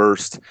July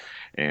 1st.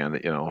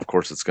 And, of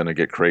course, it's going to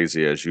get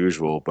crazy as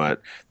usual.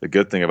 But the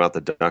good thing about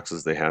the Ducks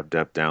is they have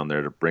depth down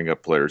there to bring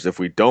up players. If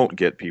we don't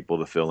get people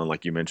to fill in,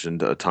 like you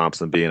mentioned,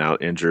 Thompson being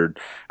out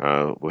injured,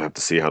 we'll have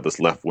to see how this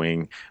left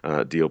wing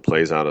deal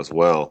plays out as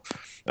well.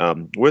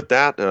 With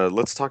that,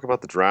 let's talk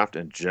about the draft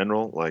in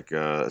general, like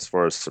as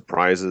far as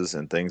surprises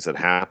and things that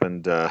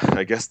happened.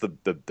 I guess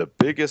the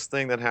biggest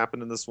thing that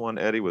happened in this one,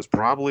 Eddie, was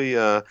probably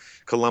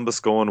Columbus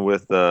going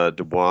with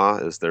Dubois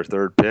as their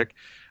third pick.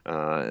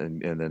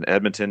 And then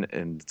Edmonton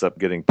ends up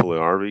getting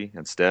Puljujarvi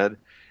instead.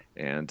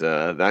 And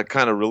that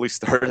kind of really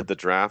started the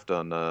draft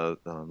on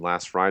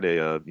last Friday,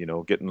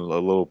 getting a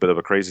little bit of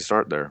a crazy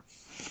start there.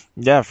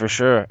 Yeah, for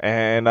sure.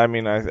 And I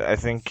mean, I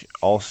think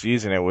all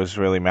season it was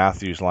really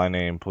Matthews, Laine,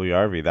 and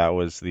Puljujarvi. That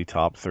was the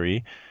top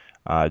three.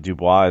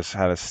 Dubois has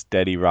had a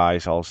steady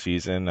rise all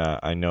season.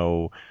 I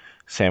know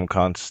Sam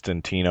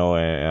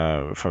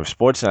Constantino from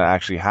Sportsnet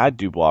actually had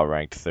Dubois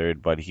ranked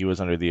third, but he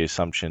was under the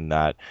assumption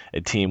that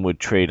a team would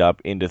trade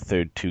up into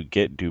third to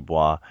get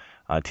Dubois,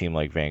 a team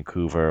like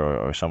Vancouver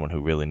or someone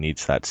who really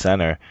needs that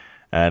center.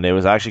 And it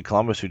was actually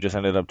Columbus who just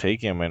ended up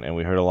taking him, and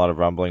we heard a lot of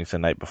rumblings the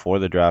night before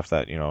the draft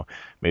that,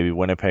 maybe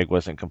Winnipeg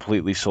wasn't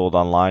completely sold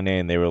on Laine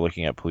and they were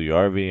looking at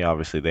Puljujarvi.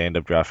 Obviously, they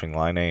ended up drafting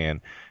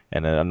Laine,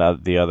 and then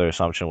the other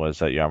assumption was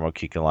that Jarmo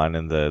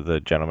Kekalainen,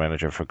 the general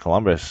manager for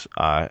Columbus,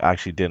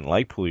 actually didn't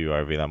like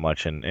Puljujarvi that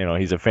much, and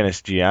he's a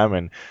Finnish GM,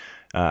 and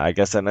I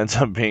guess that ends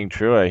up being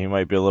true. He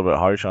might be a little bit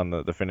harsh on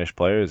the Finnish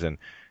players, and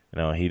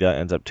he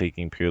ends up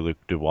taking Pierre-Luc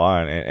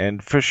Dubois,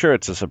 and for sure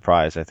it's a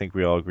surprise. I think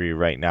we all agree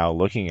right now,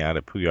 looking at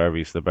it,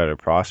 Puljujarvi's the better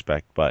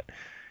prospect, but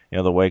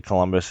the way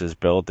Columbus is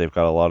built, they've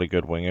got a lot of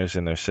good wingers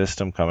in their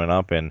system coming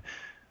up, and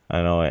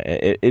I know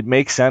it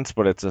makes sense,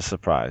 but it's a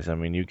surprise. I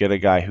mean, you get a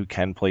guy who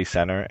can play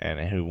center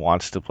and who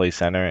wants to play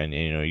center, and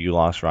you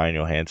lost Ryan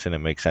Johansson. It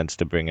makes sense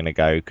to bring in a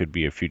guy who could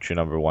be a future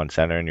number one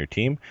center in your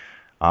team.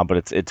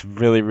 But it's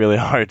really, really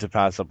hard to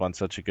pass up on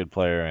such a good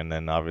player. And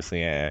then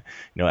obviously,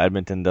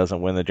 Edmonton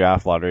doesn't win the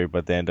draft lottery,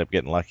 but they end up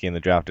getting lucky in the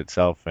draft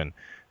itself, and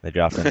they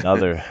draft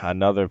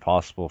another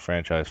possible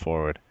franchise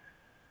forward.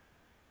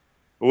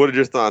 What are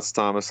your thoughts,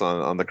 Thomas,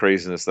 on the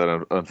craziness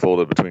that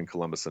unfolded between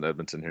Columbus and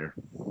Edmonton here?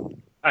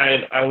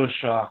 I was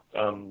shocked.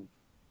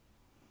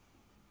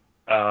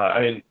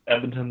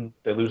 Edmonton,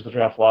 they lose the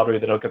draft lottery.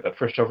 They don't get that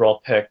first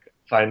overall pick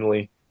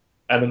finally,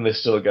 and then they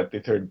still get the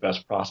third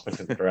best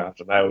prospect in the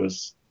draft. And I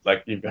was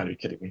like, you've got to be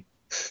kidding me.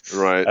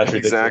 Right,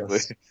 exactly.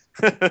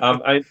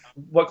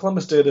 What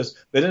Columbus did is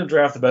they didn't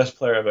draft the best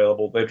player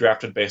available. They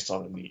drafted based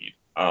on a need,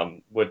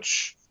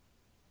 which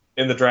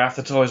in the draft,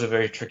 that's always a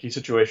very tricky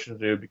situation to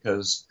do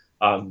because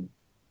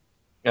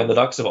and the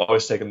Ducks have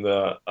always taken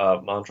the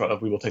mantra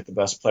of we will take the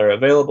best player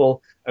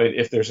available. I mean,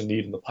 if there's a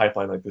need in the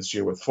pipeline like this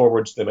year with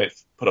forwards, they might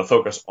put a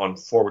focus on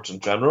forwards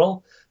in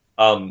general.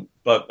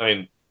 But I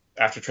mean,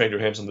 after trading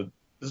Johansson,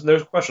 there's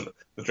no question.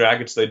 The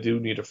Dragons, they do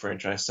need a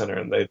franchise center,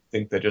 and they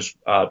think they just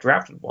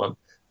drafted one.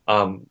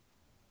 But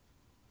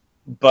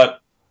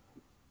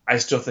I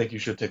still think you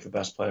should take the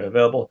best player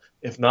available.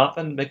 If not,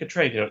 then make a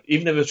trade.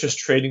 Even if it's just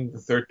trading the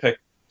third pick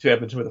to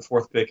Edmonton with a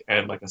fourth pick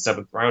and like a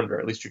seventh rounder,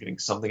 at least you're getting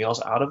something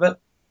else out of it.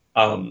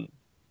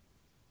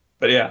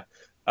 But yeah,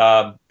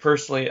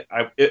 personally,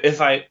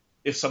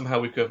 if somehow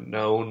we could have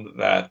known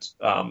that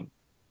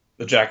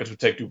the Jackets would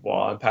take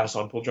Dubois and pass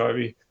on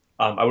Puljujarvi,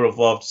 I would have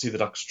loved to see the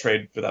Ducks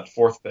trade for that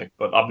fourth pick.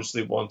 But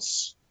obviously,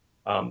 once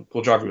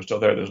Puljujarvi was still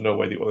there's no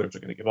way the Oilers are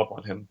going to give up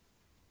on him.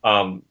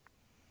 I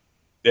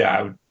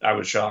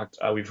was shocked.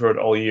 We've heard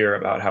all year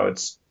about how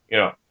it's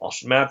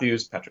Auston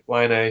Matthews, Patrick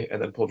Laine,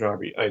 and then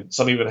Puljujarvi.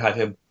 Some even had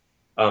him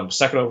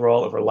second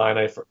overall over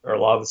Laine for a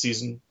lot of the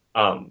season.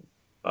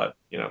 But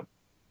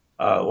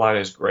Laine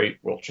is great,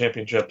 World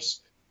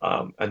Championships,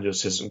 and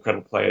just his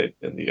incredible play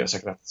in the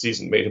second half of the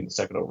season made him the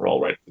second overall,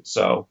 right?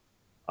 So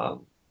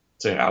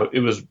yeah, it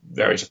was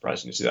very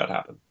surprising to see that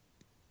happen.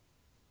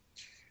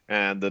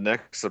 And the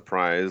next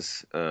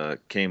surprise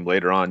came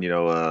later on.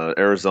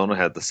 Arizona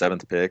had the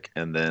seventh pick,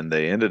 and then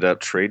they ended up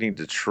trading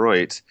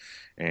Detroit,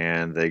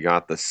 and they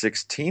got the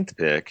 16th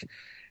pick.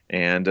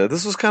 And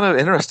this was kind of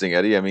interesting,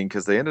 Eddie. I mean,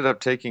 because they ended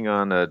up taking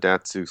on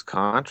Datsuk's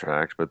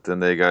contract, but then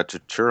they got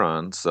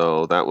Chichuran,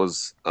 so that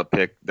was a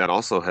pick that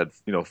also had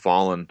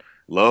fallen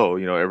low.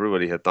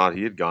 Everybody had thought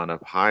he had gone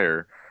up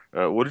higher.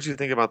 What did you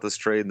think about this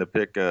trade and the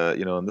pick?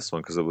 In this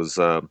one because it was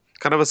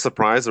kind of a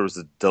surprise. There was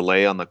a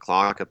delay on the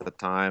clock at the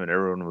time, and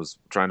everyone was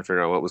trying to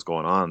figure out what was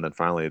going on. And then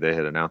finally, they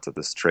had announced that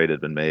this trade had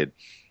been made.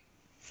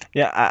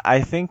 Yeah,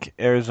 I think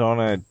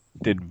Arizona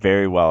did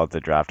very well at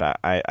the draft.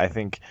 I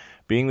think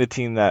being the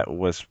team that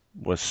was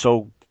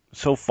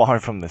so far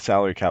from the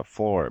salary cap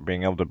floor,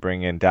 being able to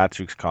bring in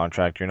Datsuk's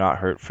contract, you're not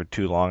hurt for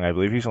too long. I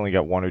believe he's only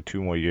got 1 or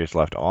 2 more years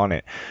left on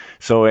it.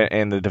 So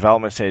in the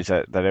development stage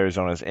that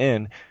Arizona's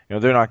in,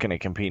 they're not going to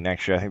compete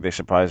next year. I think they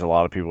surprised a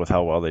lot of people with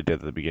how well they did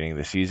at the beginning of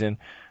the season.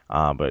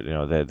 But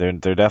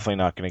they're definitely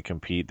not going to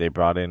compete. They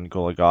brought in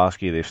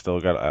Goligoski. They've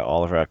still got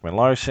Oliver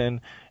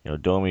Ekman-Larsson.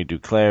 Domi,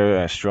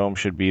 Duclair, Strome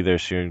should be there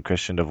soon.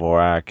 Christian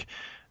Dvorak.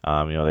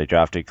 They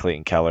drafted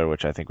Clayton Keller,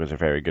 which I think was a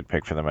very good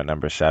pick for them at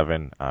number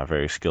 7,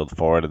 very skilled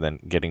forward, and then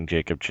getting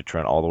Jacob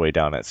Chitrin all the way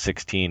down at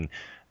 16,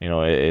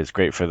 is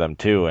great for them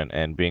too.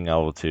 And being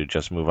able to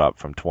just move up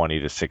from 20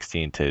 to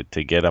 16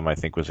 to get him, I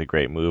think was a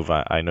great move.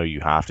 I know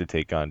you have to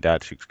take on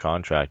Datsuk's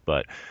contract,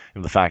 but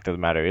the fact of the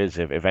matter is,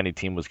 if any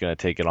team was going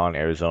to take it on,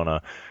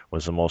 Arizona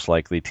was the most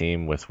likely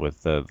team with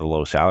the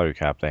low salary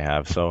cap they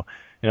have. So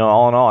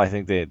all in all, I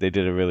think they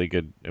did a really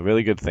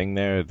good thing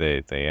there.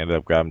 They ended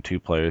up grabbing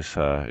 2 players,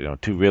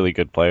 2 really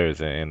good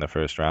players in the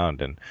first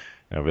round, and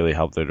really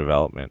helped their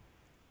development.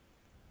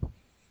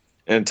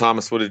 And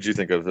Thomas, what did you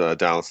think of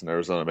Dallas and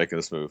Arizona making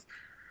this move?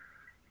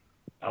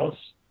 Dallas.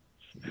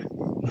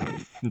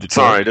 Detroit.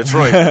 Sorry,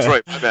 Detroit.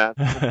 My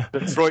bad.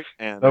 Detroit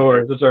and no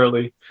worries, it's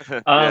early.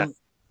 Yeah.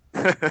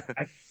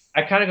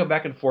 I kind of go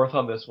back and forth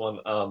on this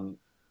one.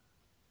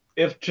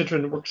 If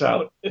Chitrin works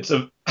out, it's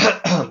a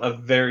a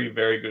very,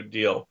 very good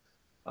deal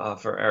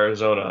for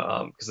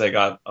Arizona because they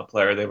got a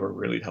player they were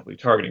really heavily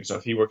targeting. So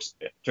if he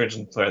turns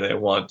into the player they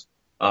want,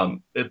 I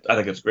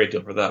think it's a great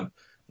deal for them.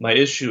 My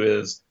issue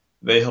is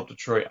they helped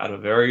Detroit out of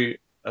a very,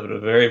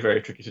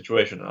 very tricky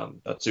situation.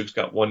 Datsuk's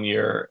got 1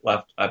 year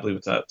left. I believe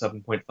it's at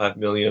 $7.5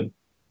 million.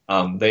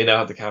 They now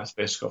have the cap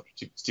space to go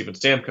for Steven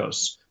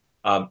Stamkos.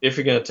 If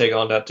you're going to take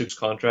on Datsuk's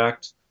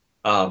contract,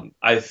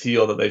 I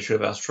feel that they should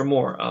have asked for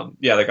more.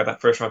 They got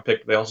that first round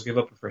pick, but they also gave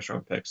up a first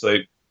round pick. So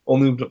they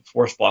only moved up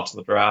 4 spots in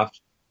the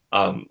draft.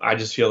 I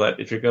just feel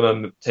that if you're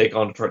going to take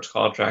on Detroit's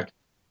contract,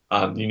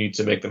 you need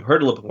to make them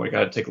hurt a little bit more. You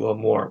got to take a little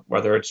more,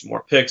 whether it's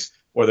more picks,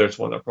 whether it's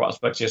one of their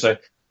prospects. You say,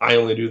 I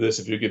only do this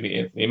if you give me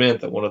Anthony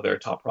Mantha, one of their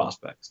top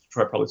prospects.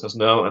 Detroit probably says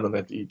no, and then they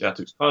have to eat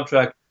Datsuk's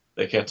contract.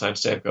 They can't sign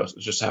Stamkos.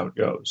 It's just how it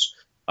goes.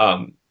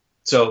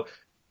 So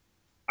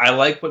I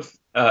like what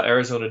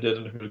Arizona did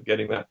in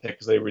getting that pick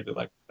because they really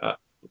like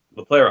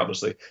the player,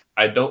 obviously.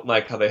 I don't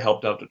like how they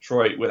helped out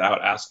Detroit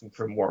without asking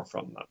for more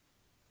from them.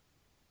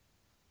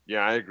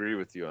 Yeah, I agree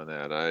with you on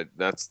that.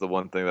 That's the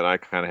one thing that I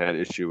kind of had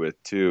issue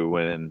with too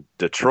when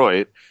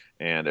Detroit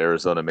and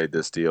Arizona made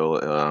this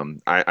deal.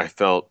 I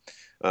felt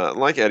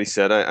like Eddie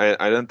said,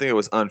 I didn't think it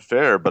was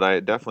unfair, but I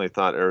definitely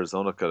thought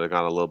Arizona could have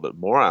got a little bit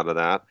more out of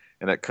that.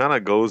 And it kind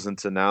of goes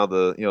into now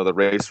the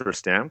race for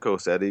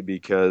Stamkos, Eddie,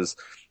 because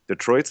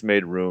Detroit's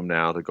made room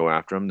now to go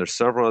after him. There's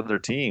several other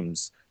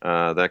teams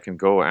that can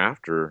go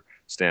after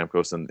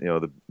Stamkos, and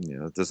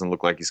it doesn't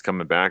look like he's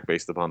coming back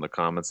based upon the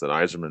comments that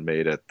Yzerman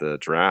made at the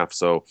draft.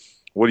 So,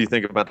 what do you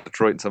think about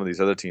Detroit and some of these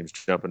other teams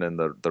jumping in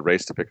the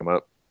race to pick him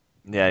up?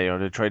 Yeah,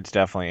 Detroit's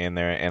definitely in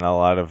there, and a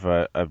lot of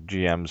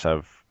GMs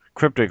have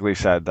cryptically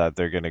said that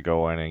they're going to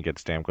go in and get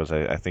Stamkos.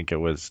 I think it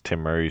was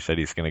Tim Murray said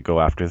he's going to go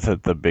after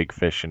the big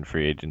fish in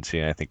free agency,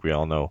 and I think we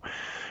all know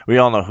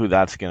who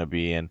that's going to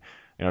be. And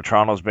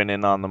Toronto's been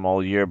in on them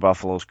all year.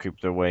 Buffalo's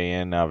creeped their way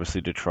in. Obviously,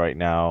 Detroit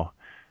now.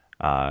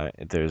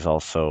 There's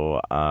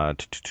also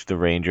the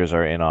Rangers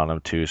are in on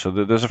them too. So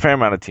there's a fair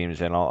amount of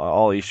teams in,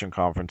 all Eastern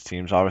Conference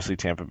teams. Obviously,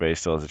 Tampa Bay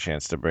still has a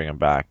chance to bring him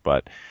back,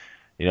 but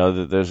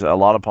there's a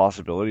lot of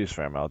possibilities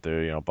for him out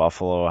there.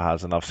 Buffalo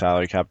has enough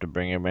salary cap to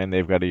bring him in.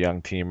 They've got a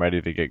young team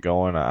ready to get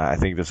going. I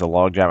think there's a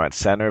logjam at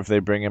center if they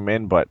bring him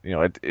in, but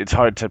it's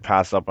hard to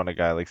pass up on a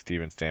guy like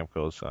Steven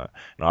Stamkos.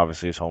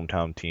 Obviously, his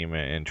hometown team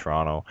in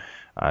Toronto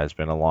has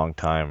been a long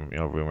time,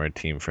 rumored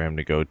team for him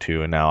to go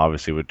to, and now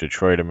obviously with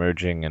Detroit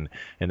emerging and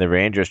the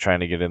Rangers trying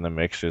to get in the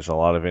mix, there's a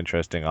lot of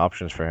interesting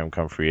options for him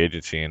come free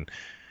agency. And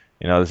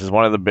this is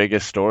one of the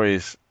biggest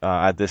stories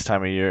at this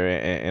time of year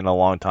in a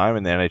long time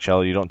in the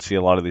NHL. You don't see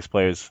a lot of these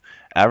players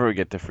ever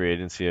get to free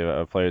agency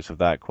of players of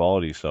that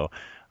quality. So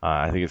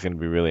I think it's going to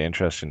be really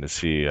interesting to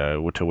see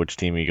to which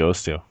team he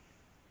goes to.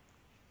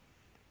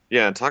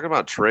 Yeah, and talking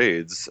about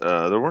trades,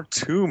 there weren't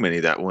too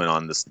many that went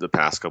on the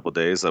past couple of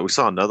days. We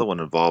saw another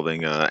one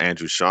involving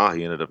Andrew Shaw.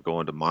 He ended up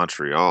going to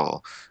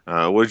Montreal.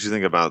 What did you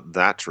think about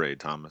that trade,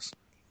 Thomas?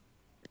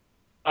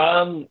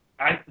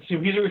 I see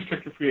he's a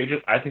restricted free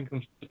agent. I think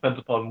it depends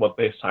upon what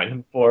they sign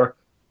him for.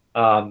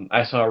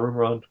 I saw a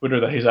rumor on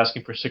Twitter that he's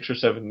asking for 6 or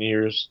 7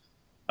 years.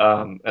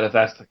 And if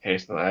that's the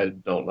case, then I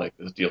don't like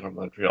this deal from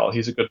Montreal.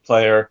 He's a good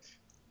player,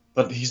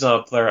 but he's not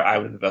a player I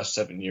would invest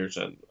 7 years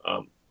in.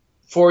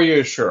 4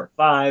 years, sure.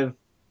 Five,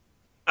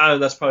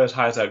 that's probably as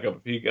high as I'd go.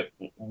 If you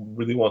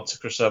really want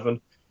 6 or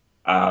 7,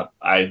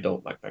 I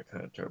don't like that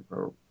kind of term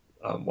for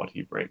what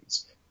he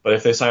brings. But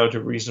if they sign him to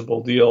a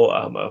reasonable deal,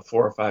 4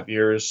 or 5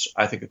 years,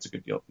 I think it's a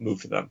good deal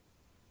move for them.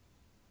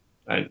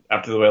 And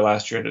after the way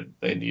last year,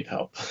 they need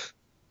help.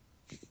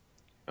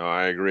 Oh,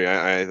 I agree.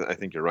 I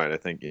think you're right. I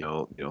think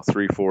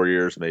 3-4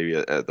 years maybe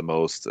at the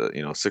most.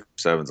 6 or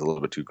 7 is a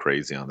little bit too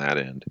crazy on that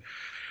end.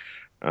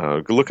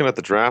 Looking at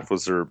the draft,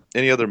 was there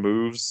any other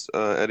moves,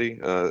 Eddie?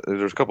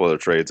 There's a couple other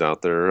trades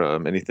out there.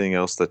 Anything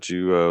else that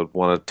you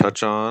want to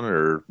touch on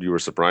or you were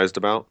surprised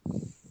about?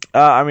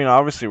 I mean,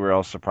 obviously, we're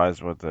all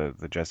surprised about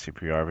the Jesse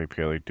Pujara,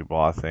 Pierre-Luc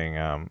Dubois thing.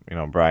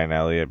 Brian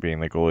Elliott being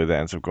the goalie that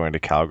ends up going to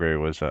Calgary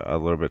was a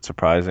little bit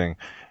surprising.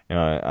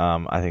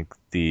 I think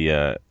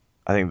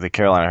the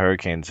Carolina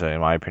Hurricanes,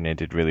 in my opinion,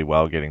 did really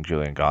well getting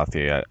Julien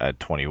Gauthier at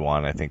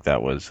 21. I think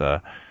that was,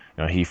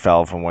 he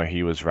fell from where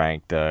he was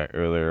ranked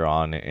earlier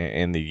on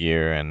in the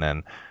year, and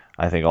then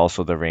I think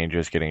also the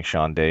Rangers getting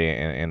Sean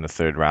Day in the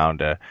third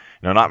round.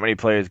 Not many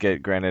players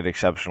get granted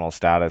exceptional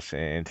status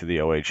into the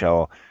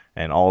OHL,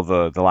 and all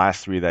the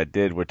last three that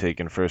did were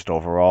taken first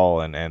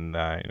overall, and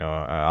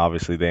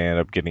obviously they ended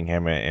up getting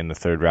him in the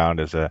third round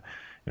as a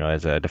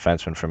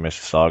defenseman from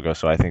Mississauga.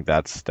 So I think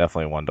that's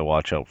definitely one to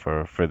watch out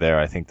for there.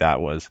 I think that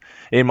was,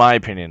 in my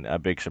opinion, a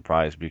big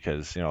surprise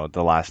because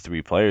the last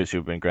three players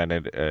who've been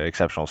granted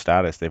exceptional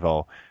status, they've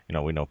all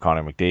we know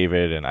Connor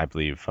McDavid and I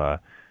believe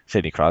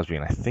Sidney Crosby,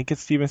 and I think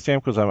it's Steven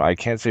Stamkos. I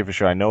can't say for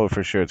sure. I know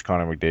for sure it's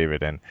Connor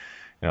McDavid, and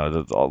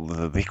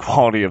the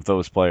quality of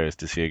those players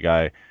to see a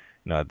guy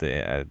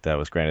that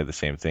was granted the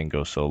same thing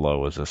go so low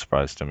was a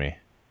surprise to me.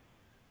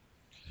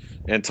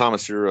 And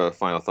Thomas, your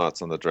final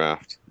thoughts on the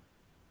draft?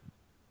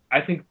 I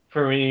think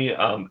for me,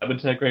 Edmonton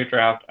had a great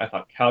draft. I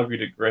thought Calgary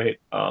did great.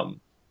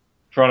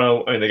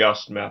 Toronto, I mean, they got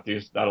Austin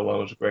Matthews. That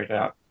alone was a great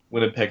draft.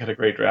 Winnipeg had a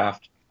great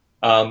draft.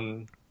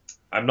 I'm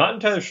not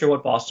entirely sure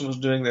what Boston was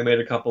doing. They made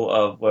a couple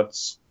of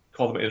let's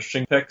call them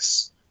interesting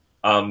picks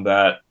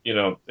that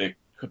they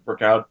could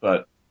work out,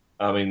 but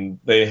I mean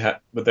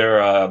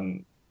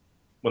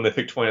when they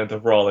picked 20th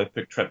overall, they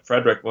picked Trent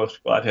Frederick. Most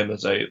people had him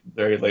as a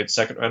very late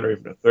second round or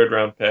even a third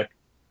round pick.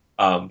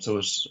 So it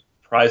was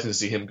surprising to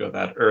see him go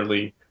that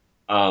early.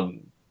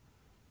 And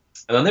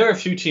then there were a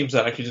few teams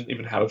that actually didn't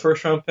even have a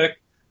first round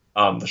pick.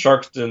 The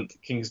Sharks didn't, the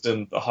Kings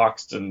didn't, the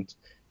Hawks didn't.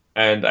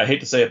 And I hate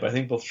to say it, but I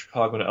think both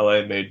Chicago and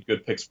LA made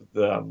good picks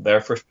with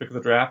their first pick of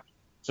the draft.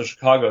 So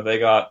Chicago, they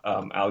got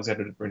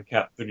Alexander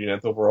DeBrincat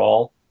 39th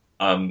overall.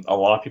 A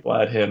lot of people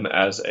had him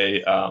as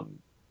a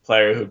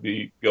player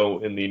who'd go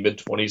in the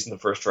mid-20s in the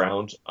first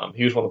round.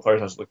 He was one of the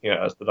players I was looking at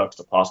as the Ducks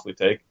to possibly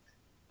take.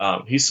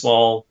 He's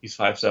small, he's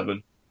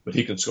 5'7", but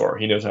he can score.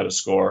 He knows how to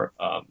score.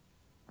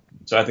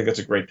 So I think that's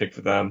a great pick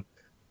for them.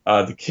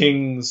 The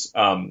Kings,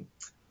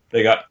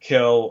 they got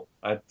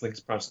I think it's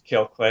pronounced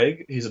Kale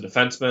Clegg. He's a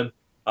defenseman.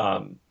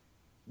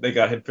 They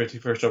got him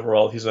 51st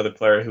overall. He's another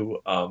player who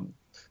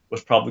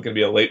was probably going to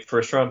be a late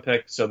first round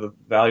pick. So the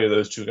value of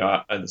those two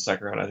got in the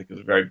second round, I think, was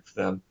very good for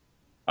them.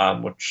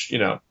 Which,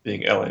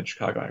 being LA and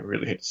Chicago, I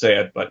really hate to say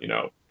it, but,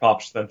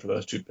 props to them for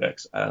those two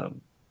picks. I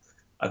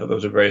thought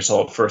those were very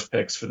solid first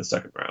picks for the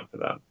second round for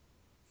them.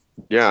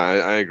 Yeah,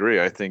 I agree.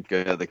 I think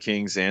the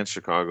Kings and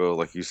Chicago,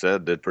 like you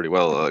said, did pretty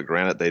well.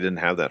 Granted, they didn't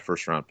have that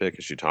first round pick,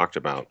 as you talked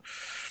about.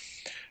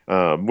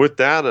 With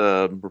that,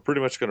 we're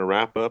pretty much going to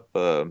wrap up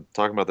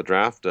talking about the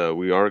draft.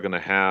 We are going to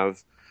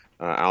have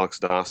Alex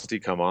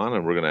Dosty come on,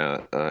 and we're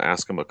going to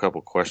ask him a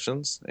couple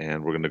questions,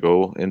 and we're going to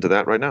go into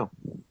that right now.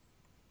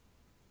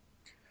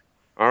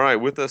 All right,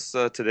 with us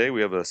today,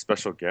 we have a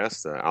special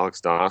guest.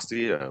 Alex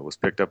Dosty was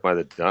picked up by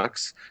the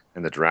Ducks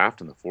in the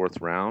draft in the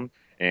 4th round.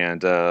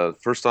 And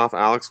first off,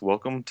 Alex,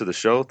 welcome to the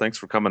show. Thanks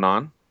for coming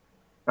on.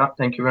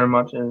 Thank you very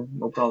much.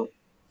 No problem.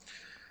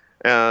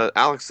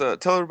 Alex,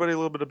 tell everybody a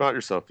little bit about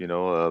yourself.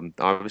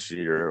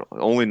 Obviously you're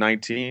only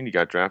 19. You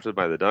got drafted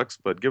by the Ducks,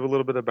 but give a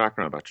little bit of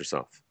background about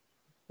yourself.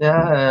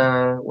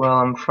 Yeah, well,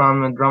 I'm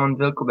from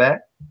Drummondville,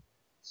 Quebec.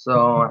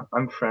 So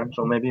I'm French,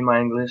 so maybe my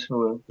English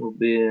will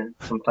be,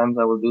 sometimes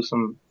I will do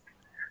some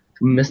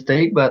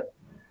mistake, but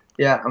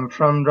yeah, I'm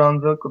from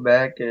Drummondville,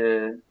 Quebec.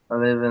 I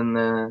live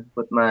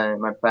with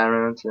my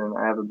parents, and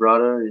I have a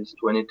brother. He's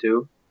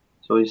 22,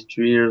 so he's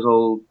 3 years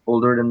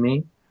older than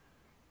me.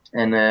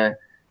 And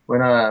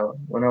when I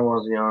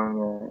was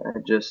young, I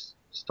just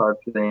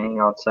started playing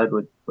outside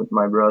with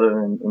my brother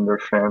and their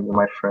friends and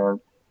my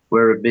friends.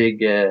 We're a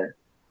big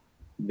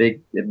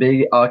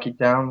hockey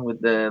town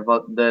with the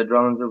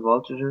Drummondville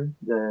Voltigeurs,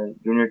 the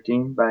junior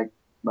team back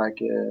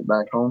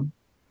home.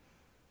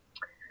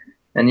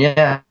 And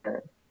yeah,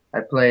 I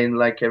played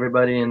like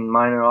everybody in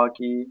minor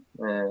hockey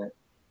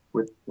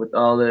with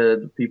all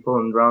the people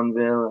in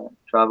Drummondville. I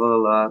traveled a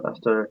lot.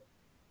 After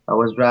I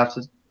was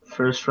drafted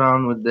first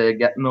round with the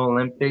Gatineau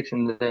Olympics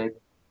in the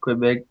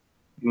Quebec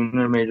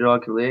Junior Major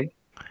Hockey League.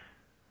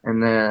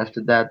 And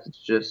after that, it's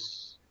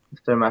just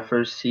after my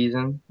first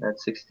season at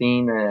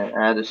 16,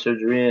 I had a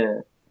surgery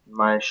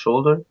my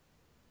shoulder,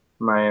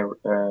 my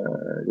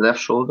left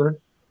shoulder.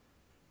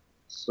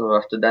 So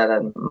after that,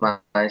 at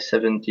my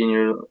 17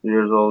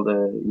 years old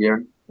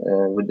year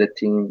with the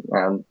team,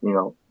 and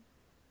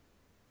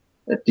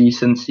a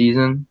decent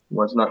season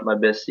was not my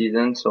best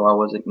season, so I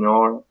was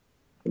ignored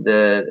in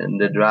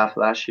the draft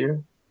last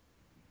year.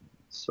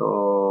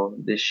 So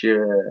this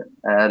year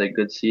I had a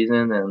good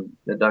season, and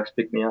the Ducks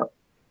picked me up.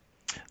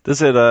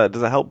 Does it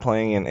help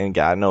playing in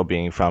Gatineau,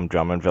 being from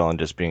Drummondville and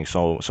just being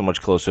so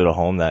much closer to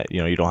home that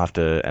you don't have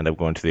to end up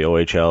going to the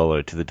OHL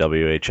or to the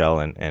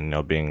WHL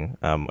and being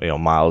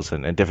miles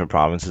and different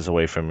provinces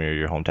away from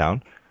your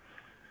hometown?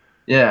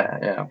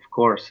 Yeah, of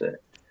course.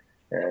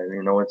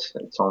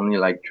 It's only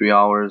like 3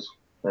 hours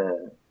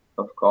uh,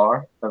 of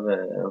car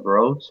of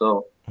road.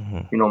 So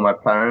Hmm. my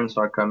parents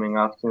are coming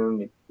often.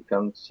 They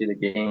come to see the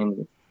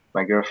game.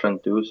 My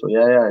girlfriend too. So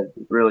yeah,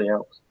 it really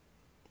helps.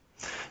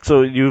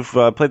 So you've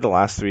played the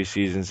last 3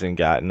 seasons in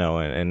Gatineau,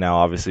 and now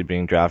obviously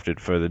being drafted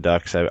for the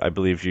Ducks. I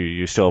believe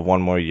you still have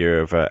one more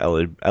year of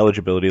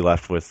eligibility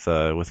left with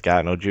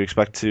Gatineau. Do you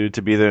expect to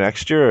be there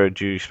next year, or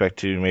do you expect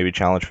to maybe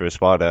challenge for a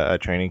spot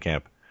at training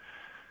camp?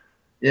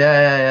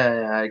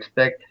 Yeah. I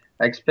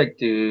expect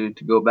to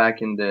go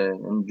back in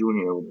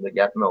junior with the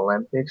Gatineau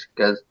Olympics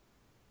because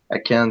I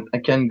can't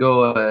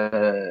go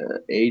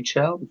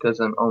AHL because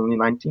I'm only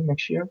 19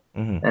 next year,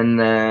 Hmm.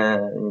 and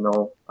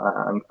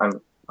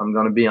I'm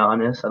gonna be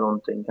honest. I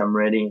don't think I'm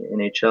ready in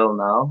NHL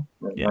now.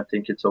 And Yeah. I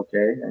think it's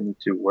okay. I need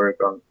to work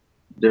on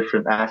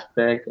different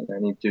aspects, and I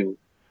need to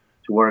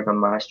work on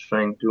my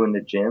strength too in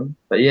the gym.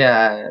 But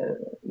yeah,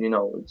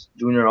 it's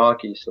junior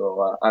hockey,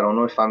 so I don't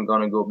know if I'm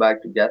gonna go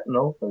back to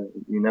Gatineau. 'Cause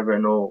you never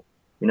know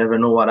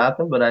what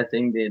happened. But I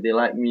think they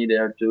like me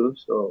there too.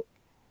 So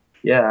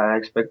yeah, I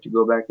expect to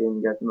go back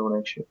in Gatineau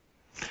next year.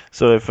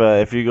 So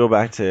if you go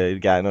back to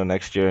Gatineau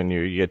next year and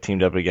you get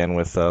teamed up again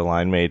with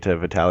line mate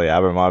Vitaly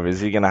Abramov,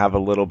 is he going to have a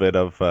little bit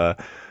of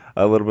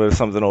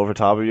something over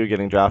top of you,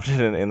 getting drafted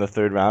in the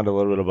third round, a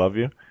little bit above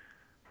you?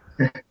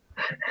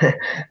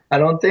 I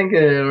don't think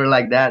we're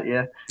like that.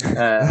 Yeah,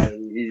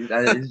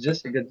 he's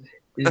just a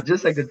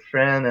good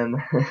friend, and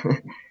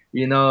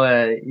he's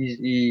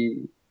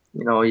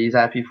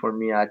happy for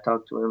me. I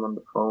talked to him on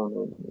the phone,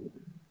 and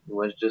he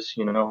was just,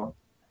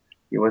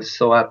 he was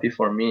so happy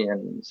for me,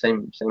 and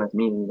same as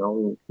me.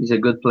 He's a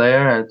good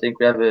player. I think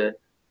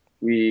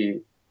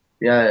we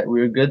yeah,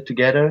 we're good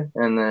together,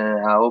 and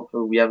I hope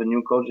we have a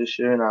new coach this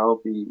year, and I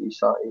hope he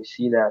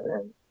see that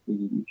and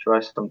he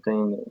tries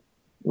something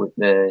with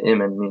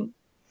him and me.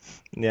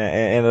 Yeah,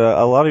 and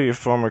a lot of your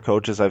former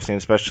coaches I've seen,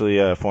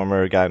 especially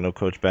former Gatineau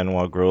coach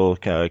Benoit Gruel,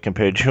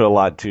 compared you a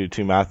lot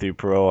to Matthew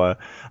Perreault.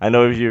 I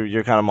know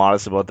you're kind of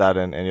modest about that,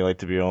 and you like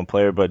to be your own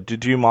player, but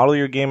did you model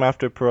your game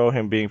after Perreault,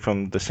 him being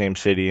from the same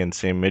city and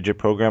same midget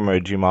program, or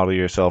did you model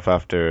yourself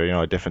after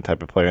a different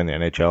type of player in the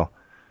NHL?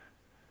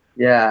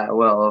 Yeah,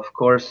 well, of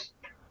course,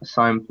 I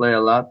saw him play a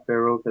lot,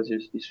 Peru, because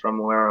he's from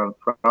where I'm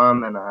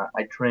from, and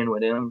I train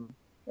with him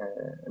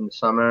in the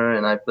summer,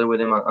 and I play with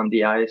him on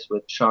the ice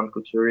with Sean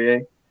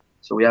Couturier.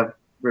 So we have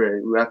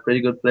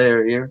pretty good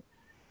player here,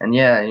 and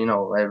yeah,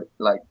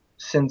 like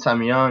since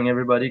I'm young,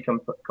 everybody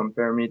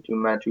compare me to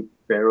Matthew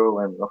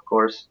Perreault, and of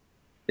course,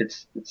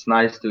 it's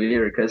nice to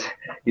hear because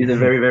he's a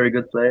very very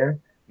good player.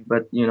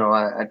 But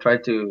I try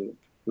to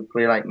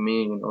play like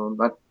me,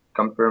 not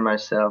compare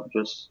myself,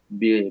 just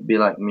be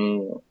like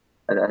me.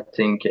 I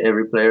think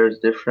every player is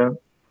different,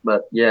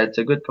 but yeah, it's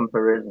a good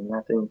comparison.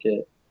 I think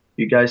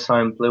you guys saw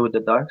him play with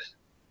the Ducks,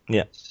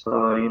 Yeah.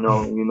 so you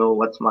know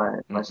what's my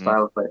Hmm.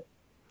 style of play.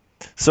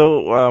 So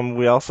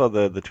we all saw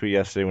the tweet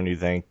yesterday when you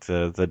thanked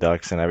the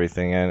Ducks and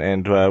everything,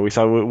 and we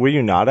saw. Were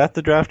you not at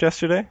the draft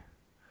yesterday?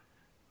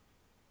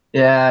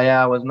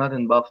 Yeah, I was not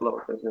in Buffalo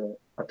because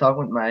I talked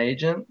with my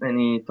agent and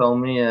he told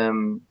me,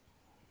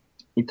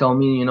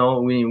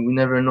 we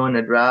never know in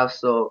the draft,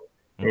 so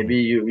Hmm. maybe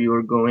you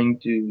were going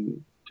to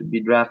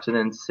be drafted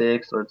in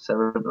sixth or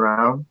seventh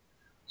round.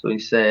 So he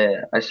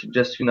said, I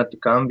suggest you not to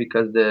come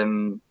because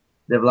the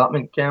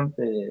development camp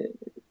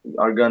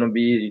are gonna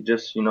be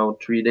just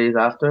 3 days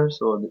after,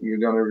 so you're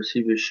gonna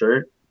receive your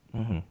shirt.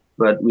 Hmm.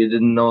 But we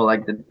didn't know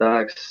like the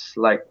Ducks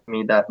like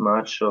me that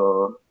much.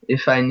 So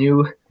if I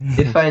knew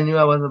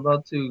I was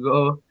about to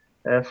go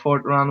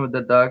fourth round with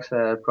the Ducks,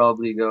 I'd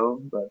probably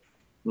go. But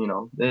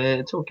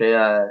it's okay.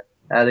 I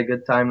had a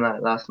good time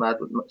last night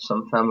with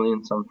some family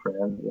and some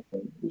friends,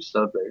 and we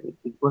celebrated.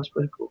 It was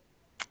pretty cool.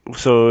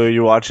 So were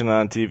you watching it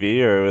on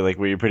TV, or like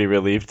were you pretty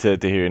relieved to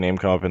hear your name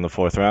come up in the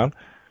fourth round?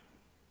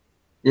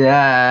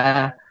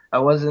 Yeah, I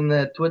was in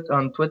the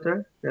on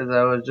Twitter because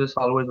I was just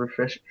always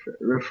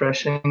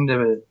refreshing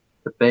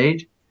the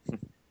page.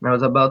 And I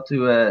was about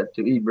to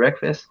eat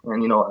breakfast,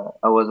 and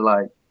I was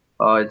like,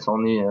 oh, it's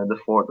only the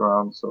fourth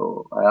round,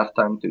 so I have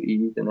time to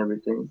eat and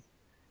everything.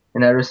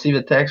 And I received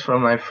a text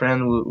from my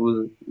friend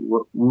who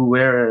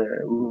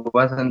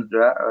was in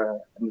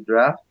the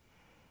draft,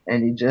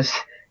 and he just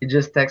he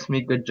just texted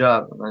me good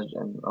job,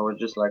 and I was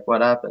just like,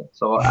 what happened?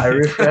 So I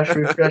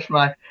refresh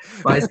my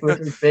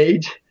Twitter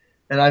page,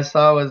 and I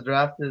saw I was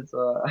drafted.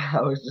 So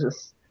I was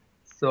just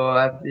so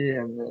happy,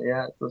 and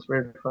yeah, it was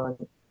very fun.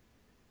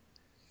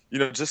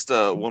 Just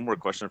one more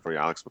question for you,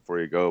 Alex, before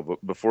you go.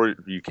 But before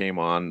you came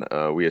on,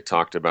 we had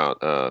talked about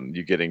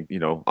you getting,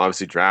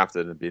 obviously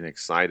drafted and being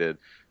excited.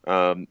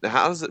 How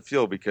does it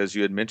feel? Because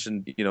you had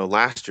mentioned,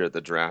 last year at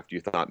the draft, you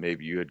thought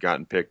maybe you had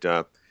gotten picked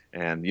up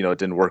and, it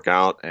didn't work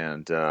out.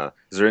 And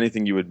is there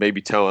anything you would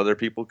maybe tell other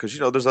people? Because,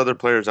 there's other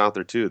players out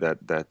there too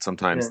that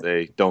sometimes Yeah,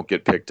 they don't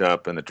get picked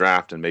up in the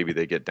draft and maybe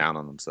they get down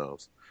on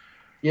themselves.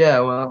 yeah.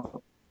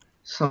 Well,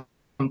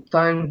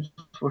 sometimes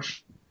for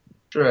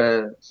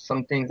sure,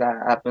 some things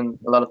that happen.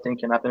 A lot of things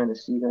can happen in the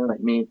season. Like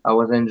me, I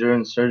was injured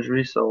in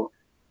surgery, so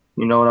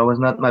that was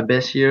not my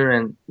best year.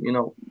 And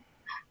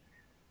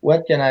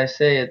what can I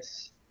say?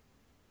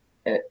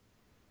 Eh,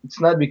 it's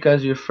not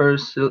because your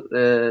first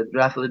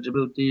draft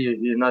eligibility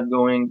you're not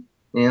going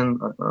in.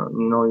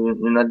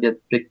 You're not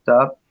get picked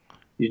up.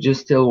 You're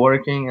just still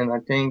working, and I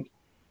think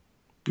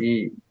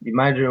the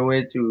major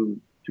way to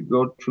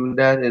go through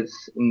that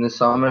is in the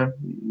summer.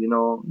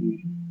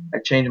 I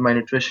changed my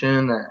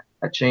nutrition.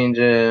 I changed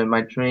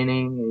my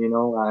training.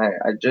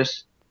 I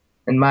just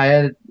in my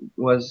head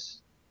was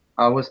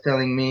I was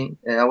telling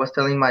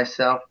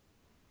myself,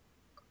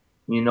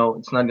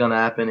 it's not gonna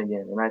happen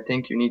again. And I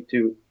think you need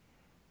to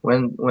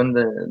when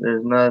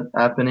there's not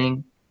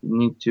happening, you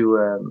need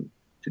to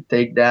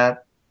take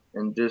that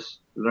and just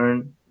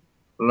learn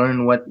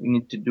what you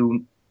need to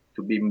do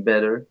to be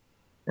better.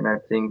 And I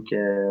think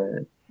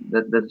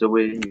that's the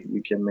way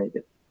you can make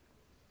it.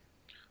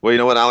 Well, you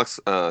know what, Alex?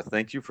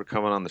 Thank you for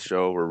coming on the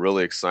show. We're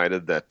really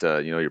excited that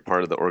you're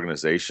part of the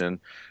organization.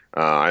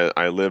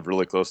 I live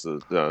really close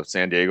to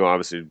San Diego,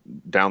 obviously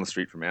down the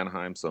street from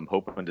Anaheim, so I'm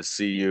hoping to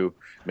see you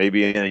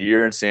maybe in a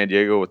year in San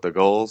Diego with the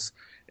Gulls,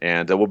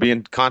 and we'll be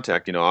in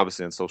contact,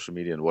 obviously on social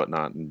media and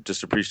whatnot. And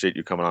just appreciate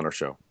you coming on our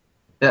show.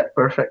 Yeah,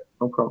 perfect.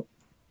 No problem.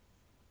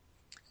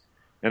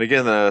 And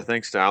again,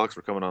 thanks to Alex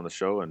for coming on the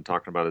show and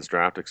talking about his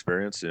draft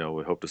experience.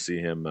 We hope to see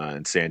him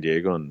in San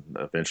Diego and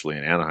eventually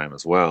in Anaheim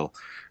as well.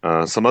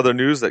 Some other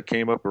news that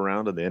came up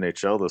around in the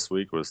NHL this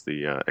week was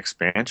the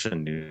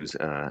expansion news,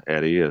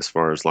 Eddie, as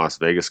far as Las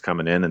Vegas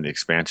coming in the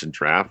expansion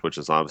draft, which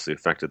has obviously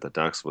affected the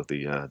Ducks with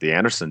the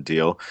Anderson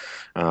deal.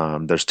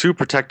 There's two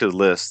protected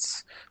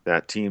lists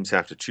that teams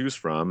have to choose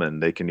from,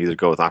 and they can either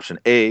go with option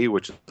A,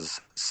 which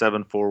is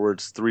 7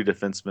 forwards, 3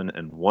 defensemen,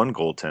 and 1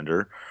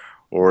 goaltender,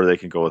 or they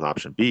can go with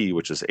option B,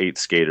 which is 8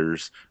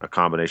 skaters, a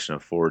combination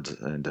of forwards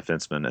and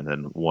defensemen, and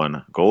then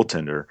 1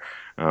 goaltender.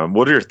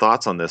 What are your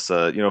thoughts on this?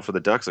 For the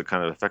Ducks, it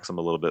kind of affects them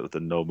a little bit with the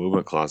no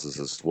movement clauses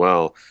as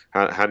well.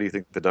 How do you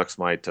think the Ducks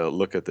might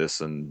look at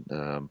this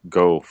and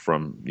go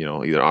from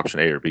either option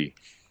A or B?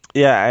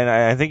 Yeah, and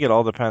I think it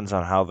all depends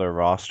on how their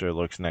roster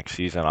looks next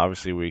season.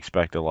 Obviously, we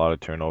expect a lot of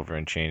turnover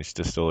and change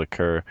to still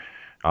occur.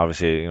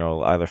 Obviously,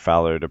 either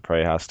Fowler or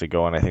Dupre has to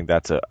go, and I think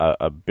that's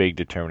a big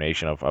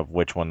determination of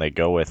which one they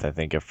go with. I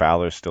think if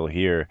Fowler's still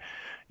here,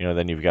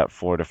 then you've got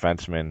 4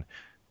 defensemen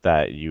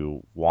that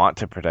you want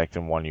to protect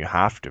and one you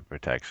have to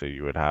protect. So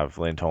you would have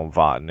Lindholm,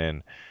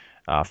 Vatanen,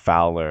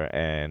 Fowler,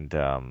 and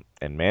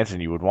Manson.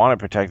 You would want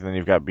to protect, and then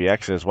you've got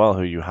BX as well,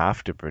 who you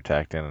have to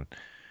protect. And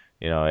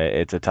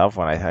it's a tough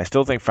one. I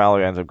still think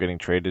Fowler ends up getting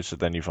traded, so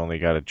then you've only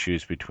got to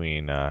choose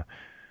between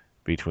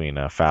between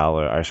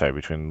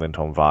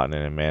Lindholm,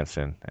 Vatanen, and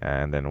Manson,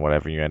 and then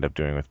whatever you end up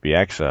doing with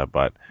BX.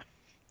 But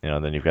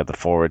then you've got the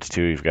forwards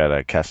too. You've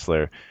got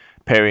Kessler,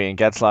 Perry, and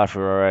Getzlaf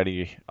are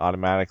already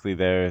automatically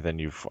there. Then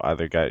you've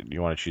either you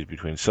want to choose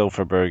between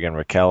Silfverberg and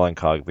Raquel and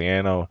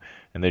Cogliano,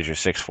 and there's your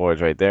 6 forwards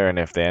right there. And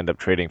if they end up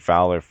trading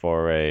Fowler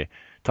for a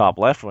top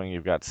left wing,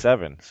 you've got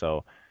 7.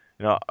 So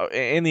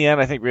in the end,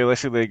 I think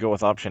realistically they go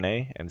with option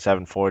A and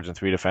 7 forwards and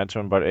 3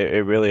 defensemen, but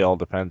it really all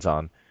depends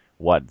on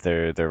what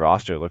their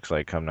roster looks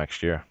like come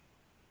next year.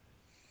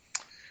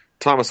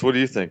 Thomas, what do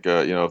you think?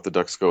 If the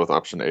Ducks go with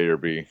option A or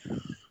B?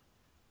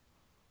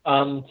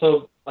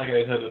 So like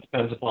I said, it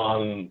depends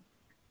upon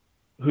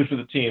who's for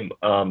the team.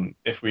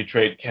 If we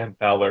trade Cam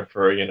Fowler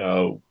for, I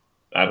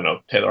don't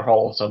know, Taylor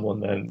Hall, someone,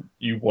 then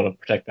you want to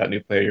protect that new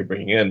player you're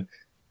bringing in.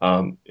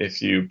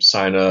 If you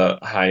sign a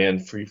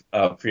high-end free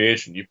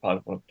agent, you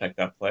probably want to protect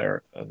that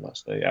player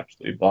unless they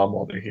absolutely bomb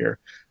while they're here.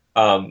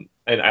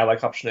 And I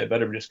like option A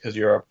better just because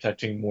you're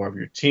protecting more of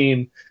your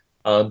team.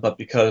 But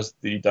because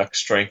the Ducks'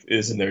 strength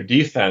is in their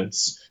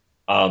defense,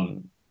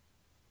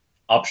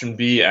 option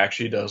B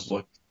actually does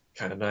look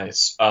kind of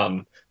nice.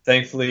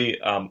 Thankfully,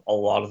 a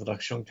lot of the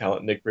Ducks' young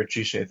talent, Nick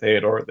Ritchie, Shea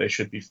Theodore, they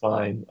should be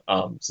fine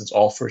since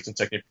all first and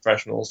second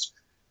professionals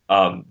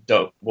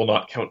will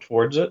not count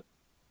towards it.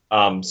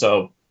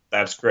 So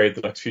that's great.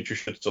 The Ducks' future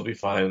should still be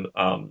fine.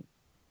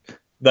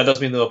 That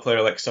does mean that a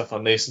player like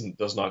Stefan Noesen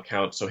does not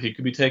count, so he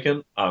could be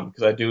taken.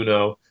 Because I do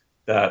know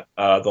that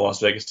the Las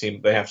Vegas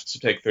team, they have to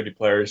take 30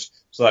 players.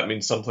 So that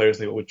means some players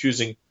they will be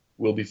choosing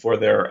will be for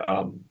their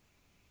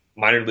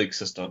minor league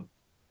system.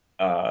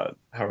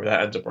 However,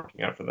 that ends up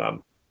working out for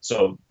them.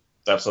 So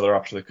that's another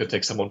option. They could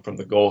take someone from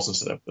the Gulls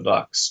instead of the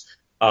Ducks.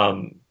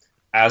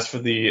 As for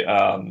the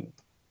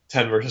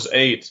 10 versus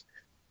 8,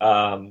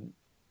 and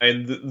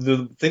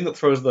the thing that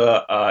throws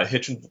the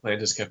hitch into the plan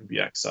is Kevin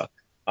Bieksa,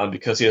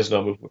 because he has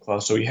no movement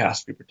clause, so he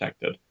has to be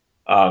protected.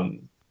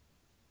 And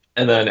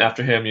then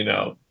after him,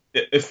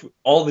 if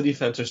if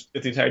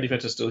the entire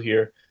defense is still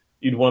here,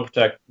 you'd want to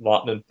protect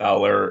Vatanen,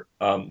 Fowler,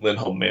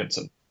 Lindholm,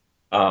 Manson.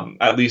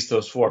 At least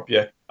those four.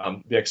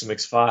 Bieksa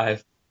makes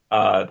 5.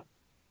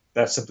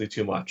 That's simply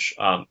too much.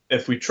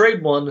 If we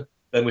trade one,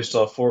 then we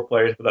still have 4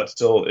 players, but that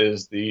still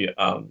is the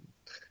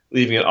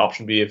leaving an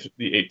option B of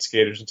the 8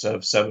 skaters instead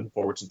of 7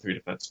 forwards and 3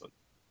 defensemen.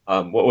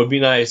 What would be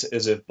nice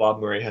is if Bob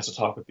Murray has to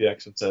talk with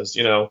Bieksa and says,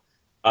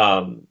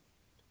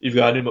 you've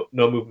got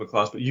no movement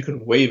clause, but you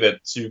can waive it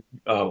so you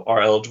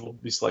are eligible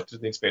to be selected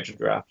in the expansion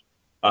draft.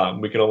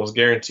 We can almost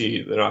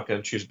guarantee they're not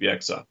going to choose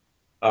Bieksa.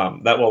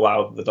 That will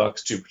allow the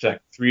Ducks to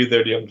protect 3 of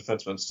their young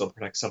defensemen and still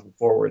protect 7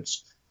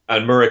 forwards.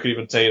 And Murray could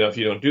even say, if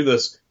you don't do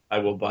this, I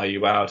will buy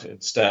you out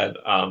instead.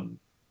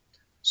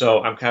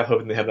 So I'm kind of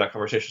hoping they have that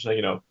conversation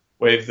saying,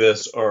 waive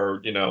this,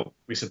 or,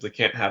 we simply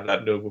can't have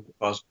that no movement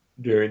clause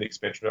during the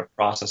expansion draft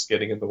process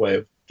getting in the way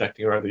of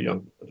protecting our other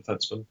young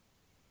defensemen.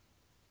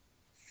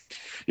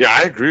 Yeah,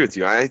 I agree with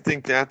you. I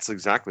think that's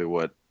exactly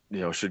what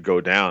should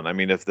go down. I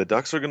mean, if the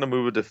Ducks are going to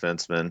move a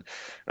defenseman,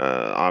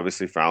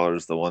 obviously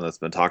Fowler's the one that's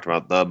been talked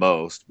about the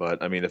most.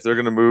 But I mean, if they're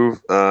going to move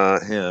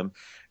him,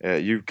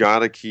 you've got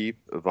to keep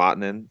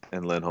Vatanen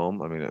and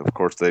Lindholm. I mean, of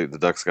course, the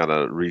Ducks got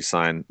to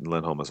re-sign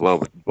Lindholm as well.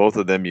 But both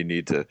of them you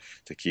need to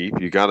keep.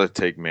 You got to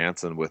take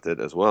Manson with it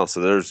as well. So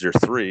there's your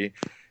 3.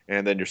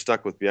 And then you're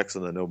stuck with Bieksa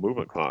and the no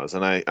movement clause.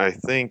 And I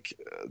think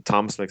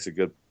Thomas makes a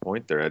good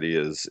point there, Eddie,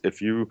 is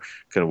if you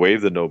can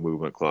waive the no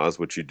movement clause,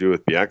 which you do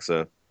with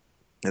Bieksa,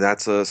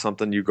 that's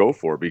something you go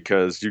for,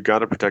 because you got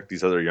to protect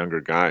these other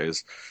younger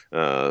guys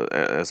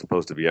as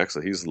opposed to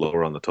Bieksa. He's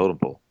lower on the totem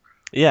pole.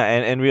 Yeah,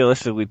 and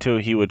realistically, too,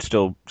 he would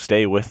still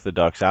stay with the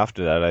Ducks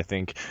after that. I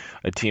think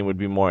a team would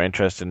be more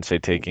interested in, say,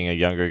 taking a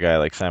younger guy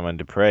like Simon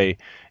Dupre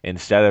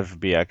instead of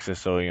Bieksa,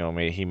 so,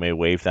 he may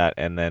waive that,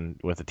 and then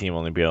with the team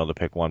only be able to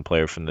pick one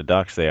player from the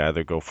Ducks, they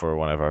either go for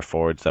one of our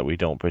forwards that we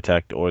don't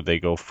protect, or they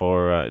go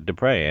for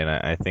Dupre, and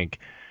I think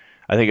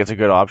it's a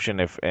good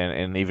option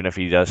and even if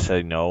he does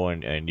say no,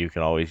 and you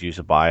can always use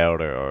a buyout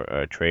or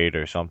a trade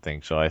or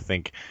something. So I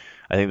think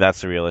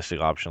that's the realistic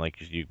option. Like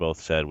you both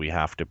said, we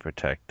have to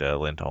protect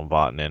Lindholm,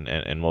 Vatanen,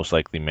 and most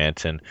likely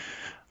Manson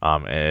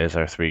as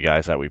our 3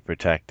 guys that we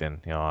protect. And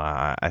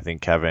I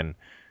think Kevin,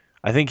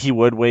 I think he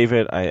would waive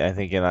it. I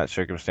think in that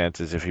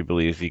circumstances, if he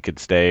believes he could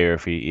stay, or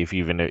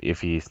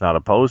if he's not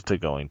opposed to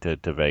going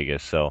to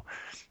Vegas. So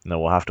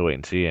we'll have to wait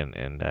and see. And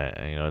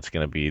it's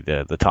going to be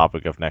the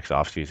topic of next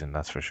offseason,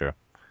 that's for sure.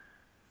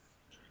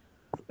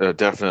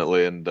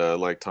 Definitely, and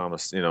like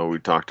Thomas, we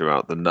talked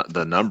about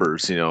the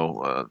numbers.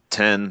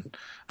 10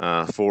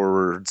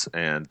 forwards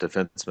and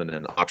defensemen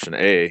in option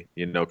A,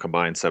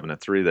 combined 7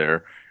 and 3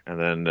 there, and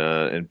then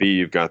in B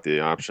you've got the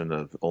option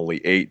of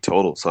only 8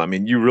 total. So I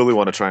mean, you really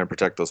want to try and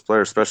protect those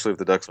players, especially if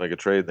the Ducks make a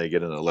trade and they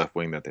get in a left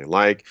wing that they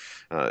like.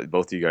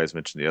 Both of you guys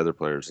mentioned the other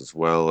players as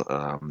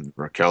well.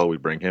 Raquel, we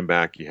bring him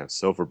back. You have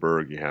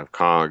Silverberg, you have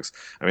Cogs.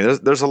 I mean,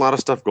 there's a lot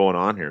of stuff going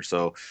on here.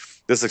 So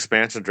this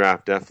expansion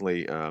draft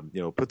definitely,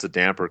 puts a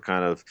damper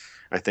kind of,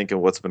 I think, in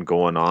what's been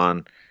going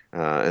on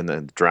in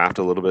the draft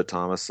a little bit,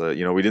 Thomas. We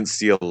didn't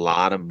see a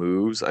lot of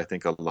moves. I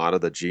think a lot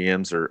of the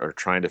GMs are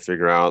trying to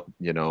figure out,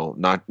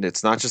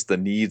 it's not just the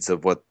needs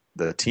of what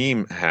the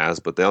team has,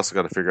 but they also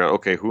got to figure out,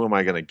 okay, who am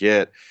I going to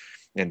get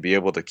and be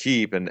able to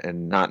keep,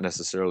 and not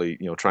necessarily,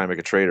 try and make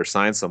a trade or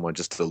sign someone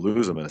just to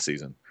lose them in a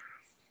season.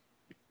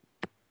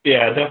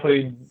 Yeah, it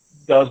definitely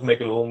does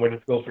make it a little more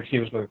difficult for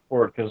teams moving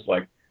forward, because,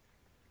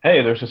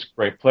 hey, there's this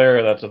great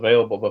player that's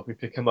available, but if we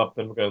pick him up,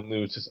 then we're going to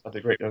lose this other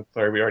great young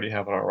player we already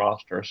have on our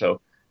roster. So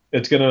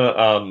it's going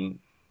to,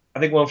 I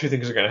think one of 2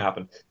 things are going to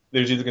happen.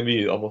 There's either going to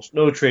be almost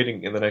no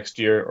trading in the next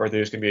year, or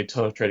there's going to be a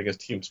ton of trading as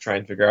teams try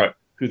and figure out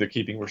who they're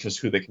keeping versus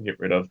who they can get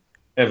rid of.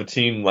 They have a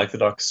team like the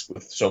Ducks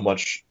with so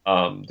much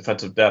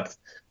defensive depth,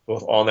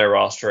 both on their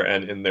roster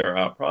and in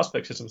their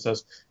prospect system,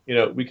 says,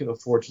 we can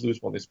afford to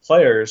lose one of these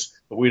players,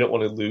 but we don't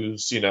want to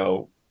lose,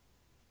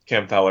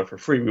 Cam Fowler for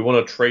free. We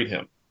want to trade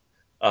him.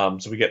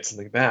 So we get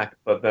something back.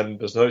 But then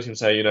there's another team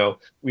say,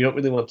 we don't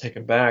really want to take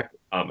him back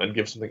and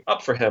give something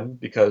up for him,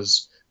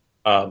 because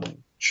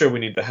sure, we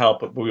need the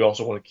help, but we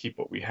also want to keep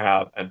what we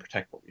have and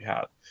protect what we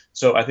have.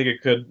 So I think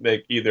it could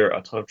make either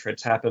a ton of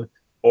trades happen,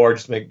 or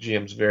just make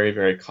GMs very,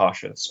 very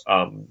cautious.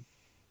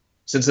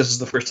 Since this is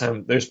the first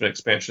time there's been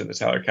expansion in the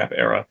salary cap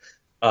era,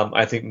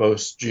 I think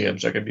most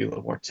GMs are going to be a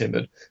little more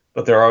timid.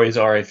 But there always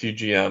are a few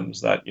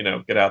GMs that,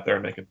 get out there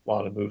and make a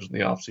lot of moves in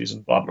the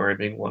offseason, Bob Murray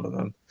being one of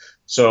them.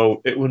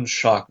 So it wouldn't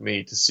shock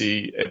me to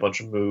see a bunch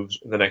of moves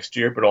in the next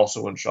year, but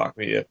also wouldn't shock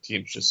me if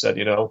teams just said,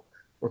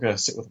 we're going to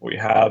stick with what we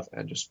have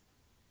and just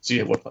see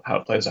how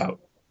it plays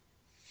out.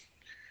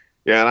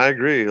 Yeah, and I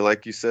agree.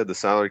 Like you said, the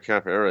salary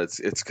cap era,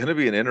 it's going to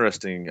be an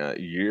interesting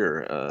year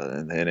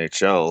in the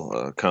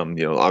NHL. Come,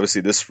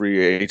 obviously this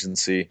free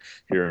agency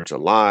here in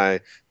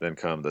July, then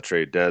come the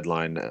trade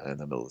deadline in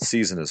the middle of the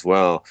season as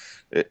well.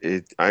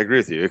 I agree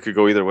with you. It could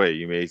go either way.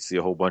 You may see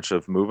a whole bunch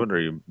of movement, or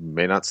you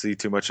may not see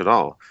too much at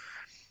all.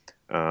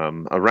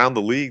 Around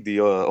the league, the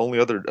only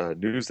other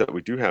news that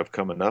we do have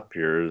coming up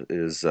here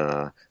is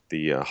the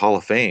Hall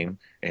of Fame,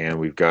 and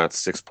we've got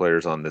 6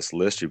 players on this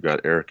list. You've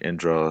got Eric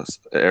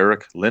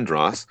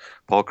Lindros,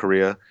 Paul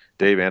Correa,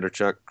 Dave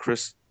Anderchuk,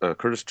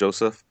 Curtis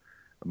Joseph,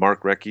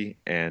 Mark Recchi,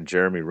 and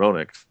Jeremy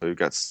Roenick. So we've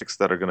got 6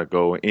 that are going to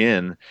go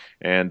in.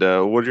 And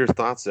what are your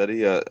thoughts,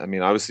 Eddie? I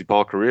mean, obviously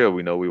Paul Correa,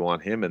 we know we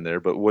want him in there,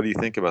 but what do you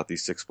think about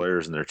these 6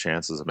 players and their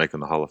chances of making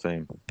the Hall of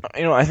Fame?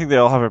 I think they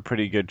all have a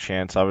pretty good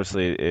chance.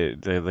 Obviously,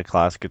 the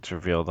class gets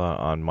revealed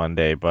on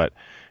Monday, but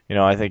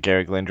I think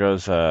Eric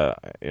Lindros,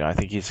 I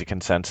think he's a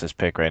consensus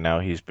pick right now.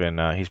 He's been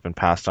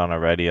passed on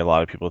already. A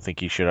lot of people think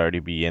he should already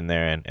be in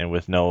there, and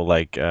with no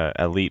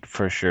elite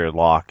for sure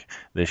lock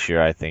this year,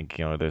 I think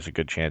there's a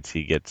good chance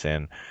he gets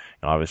in.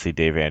 Obviously,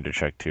 Dave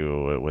Andreychuk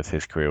too, with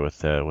his career with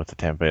the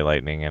Tampa Bay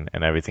Lightning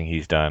and everything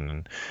he's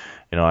done.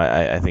 And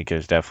I think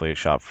there's definitely a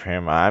shot for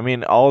him. I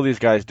mean, all of these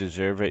guys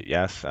deserve it,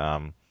 yes.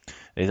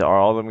 Are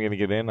all of them going to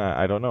get in?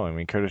 I don't know. I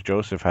mean, Curtis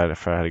Joseph had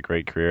a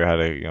great career, had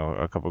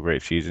a couple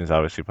great seasons.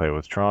 Obviously, played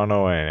with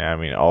Toronto, and I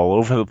mean, all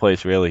over the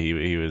place. Really,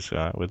 he was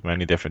with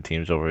many different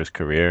teams over his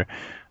career.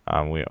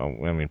 I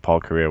mean,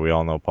 Paul Correa. We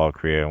all know Paul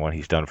Correa and what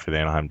he's done for the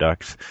Anaheim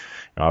Ducks.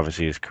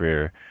 Obviously, his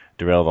career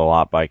derailed a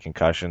lot by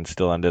concussion.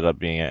 Still ended up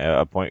being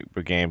a point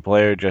per game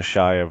player, just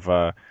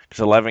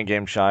 11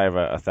 games shy of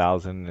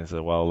 1,000. Is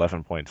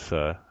 11 points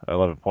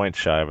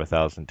shy of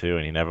 1,000 too,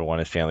 and he never won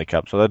a Stanley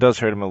Cup. So that does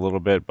hurt him a little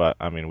bit. But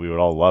I mean, we would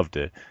all love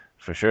to,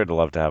 for sure, to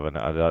love to have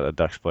a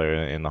Ducks player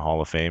in the Hall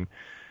of Fame.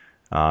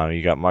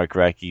 You got Mark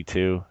Recchi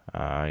too.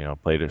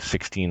 Played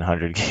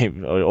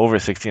 1,600 over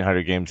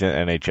 1,600 games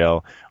in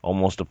NHL,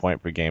 almost a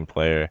point per game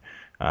player.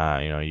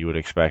 You would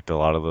expect a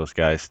lot of those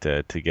guys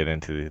to get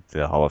into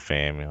the Hall of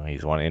Fame.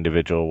 He's won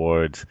individual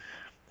awards.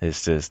 His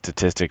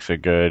statistics are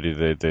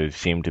good. They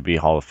seem to be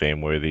Hall of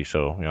Fame worthy.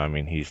 So, I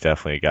mean, he's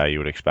definitely a guy you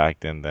would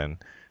expect. And then,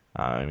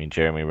 I mean,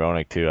 Jeremy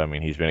Roenick too. I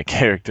mean, he's been a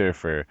character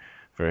for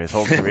his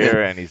whole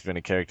career, and he's been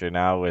a character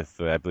now with,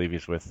 I believe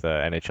he's with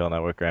NHL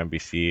Network or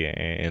NBC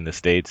in the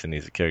States, and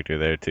he's a character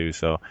there too.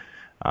 So,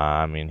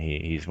 I mean,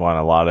 he's won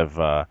a lot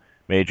of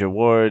major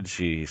awards.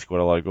 He scored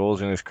a lot of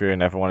goals in his career.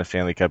 Never won a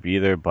Stanley Cup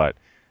either, but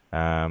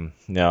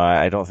no,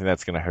 I don't think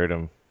that's going to hurt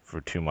him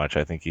for too much.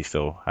 I think he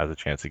still has a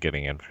chance of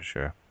getting in for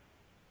sure.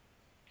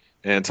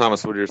 And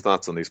Thomas, what are your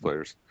thoughts on these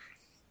players?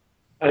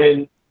 I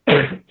mean,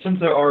 since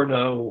there are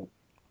no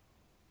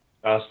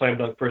slam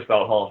dunk first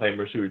ballot Hall of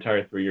Famers who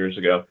retired 3 years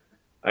ago,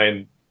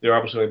 and they're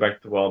obviously going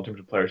back to the well in terms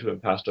of players who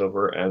have been passed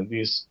over, and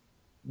these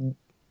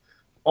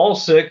all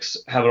 6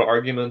 have an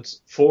argument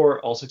for,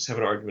 all 6 have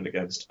an argument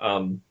against.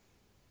 On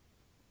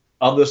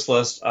this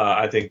list,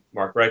 I think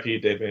Mark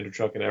Recchi, Dave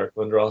Andreychuk, and Eric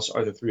Lindros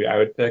are the 3 I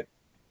would pick.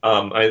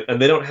 And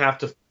they don't have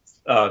to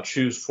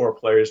choose 4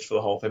 players for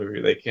the Hall of Fame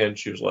review. They can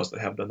choose less. They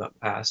have done that in the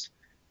past.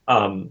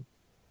 And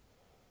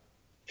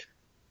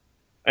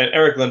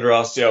Eric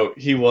Lindros,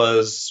 he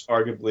was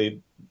arguably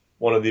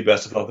one of the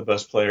best, if not the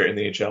best player in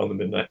the NHL in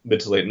the mid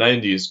to late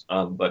 90s.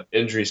 But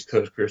injuries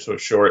cut his career so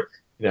short.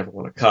 He never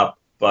won a cup.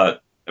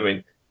 But, I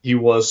mean, he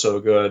was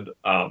so good.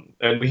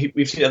 And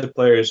we've seen other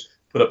players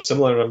put up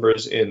similar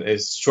numbers in a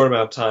short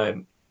amount of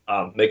time,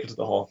 make it to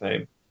the Hall of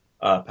Fame.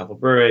 Pavel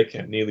Bure,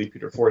 Cam Neely,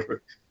 Peter Forsberg.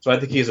 So I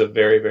think he has a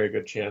very, very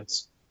good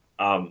chance.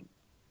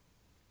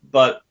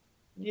 But,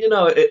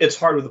 it's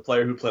hard with a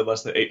player who played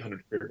less than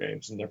 800 career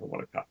games and never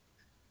won a cup.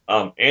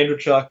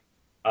 Andreychuk,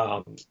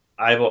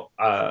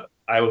 I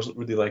always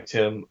really liked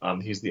him.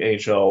 He's the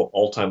NHL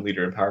all-time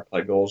leader in power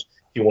play goals.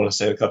 He won a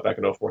Stanley Cup back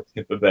in 2004 with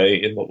Tampa Bay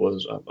in what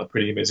was a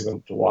pretty amazing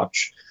moment to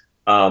watch.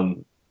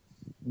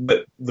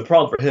 But the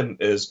problem for him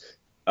is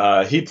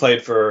he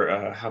played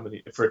for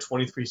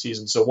 23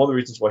 seasons. So one of the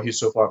reasons why he's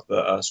so far off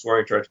the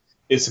scoring chart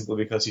is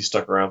simply because he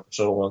stuck around for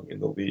so long in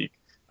the league.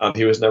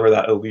 He was never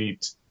that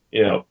elite,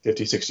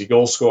 50, 60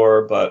 goal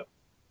scorer, but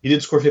he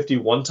did score 50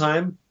 one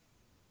time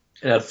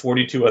and had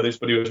 42 others,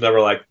 but he was never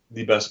like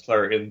the best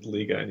player in the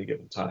league at any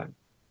given time.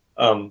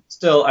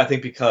 Still, I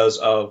think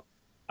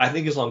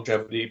his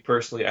longevity,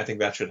 personally, I think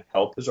that should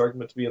help his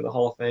argument to be in the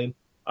Hall of Fame.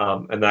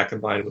 And that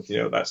combined with,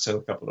 that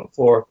Stanley Cup in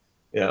 2004,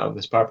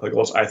 his power play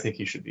goals, I think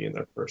he should be in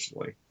there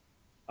personally.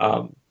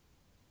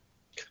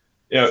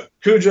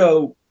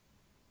 Cujo,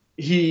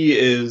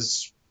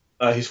 he's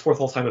 4th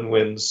all time in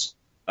wins,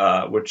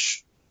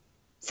 which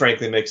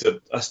frankly makes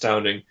it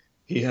astounding.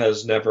 He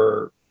hasn't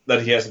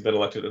been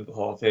elected into the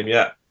Hall of Fame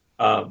yet.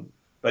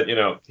 But he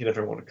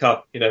never won a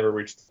cup. He never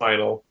reached the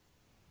final.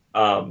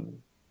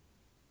 And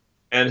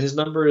his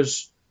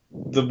numbers,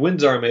 the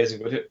wins are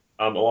amazing, but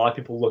a lot of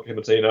people look at him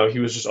and say, he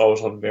was just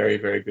always on very,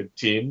 very good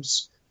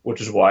teams, which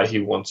is why he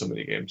won so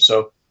many games.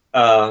 So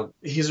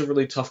he's a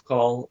really tough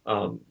call.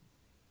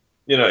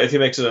 If he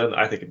makes it in,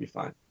 I think it'd be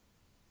fine.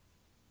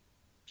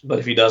 But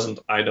if he doesn't,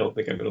 I don't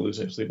think I'm going to lose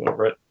any sleep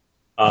over it.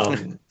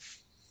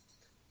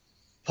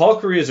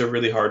 Paul Curry is a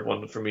really hard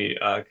one for me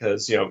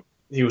because,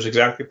 he was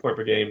exactly point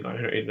per game,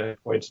 989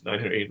 points,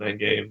 989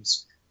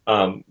 games.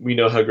 We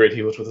know how great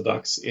he was with the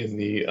Ducks in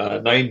the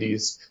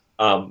 90s.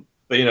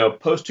 But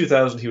post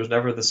 2000, he was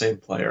never the same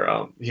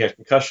player. He had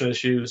concussion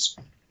issues.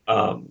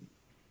 And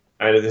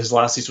in his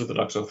last season with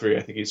the Ducks 03,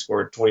 I think he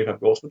scored 25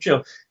 goals, which,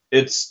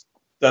 that's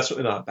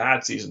certainly not a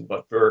bad season,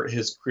 but for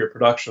his career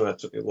production,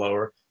 that's certainly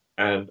lower.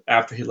 And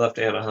after he left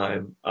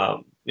Anaheim,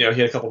 he had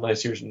a couple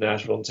nice years in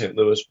Nashville and St.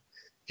 Louis.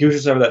 He was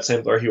just never that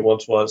same player he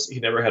once was. He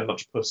never had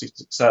much postseason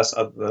success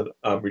other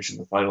than reaching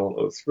the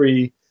final in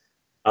 03.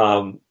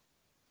 So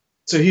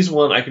he's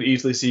one I could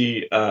easily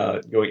see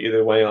going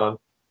either way on.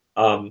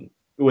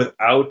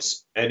 Without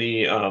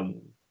any,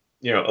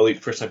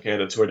 elite first-time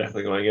candidates who are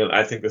definitely going in,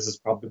 I think this is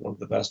probably one of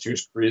the best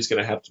years Curry's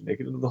going to have to make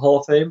it into the Hall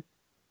of Fame.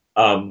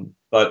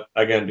 But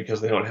again, because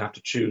they don't have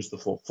to choose the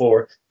full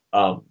four,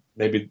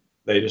 maybe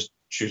they just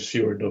choose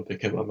fewer and don't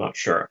pick him. I'm not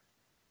sure.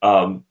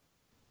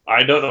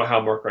 I don't know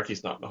how Mark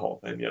Recchi's not in the Hall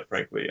of Fame yet,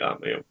 frankly.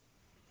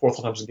 Fourth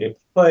all times in games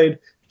played,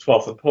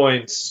 12th in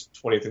points,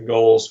 20th in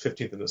goals,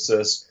 15th in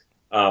assists.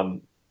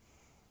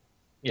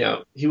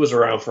 He was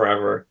around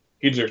forever.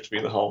 He deserves to be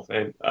in the Hall of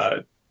Fame.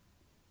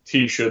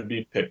 He should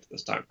be picked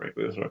this time,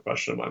 frankly. There's no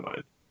question in my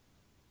mind.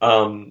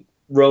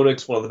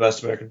 Roenick's one of the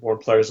best American-born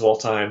players of all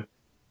time.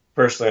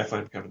 Personally, I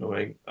find him kind of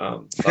annoying.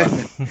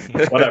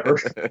 But whatever.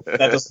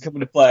 That doesn't come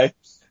into play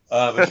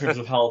in terms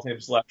of Hall of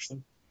Fame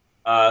selection.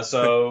 I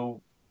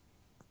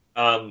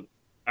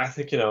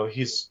think,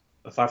 he's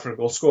a 500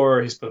 goal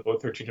scorer. He's put up over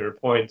 1,300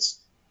 points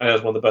and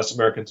is one of the best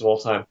Americans of all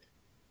time.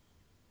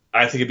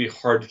 I think it'd be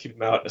hard to keep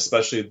him out,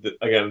 especially,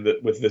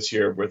 with this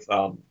year with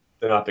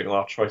there not being a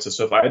lot of choices.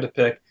 So if I had to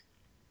pick,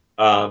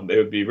 it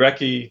would be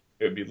Recchi,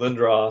 it would be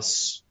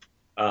Lindros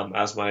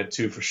as my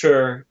two for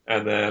sure.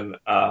 And then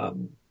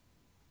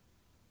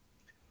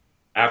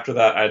after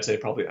that, I'd say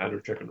probably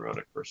Andreychuk and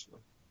Roenick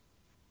personally.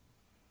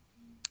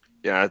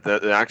 Yeah,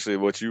 that actually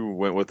what you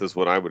went with is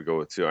what I would go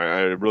with too.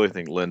 I really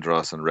think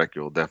Lindros and Recchi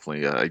will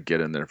definitely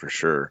get in there for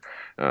sure.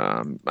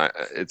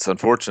 It's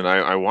unfortunate.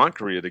 I want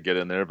Korea to get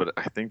in there, but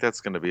I think that's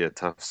going to be a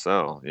tough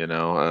sell.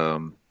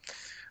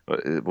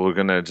 We're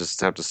going to just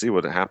have to see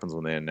what happens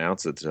when they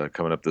announce it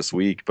coming up this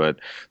week. But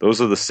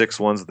those are the 6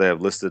 ones that they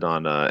have listed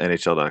on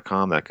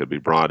NHL.com that could be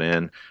brought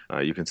in.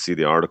 You can see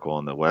the article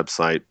on the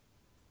website.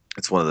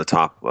 It's one of the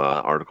top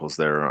articles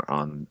there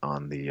on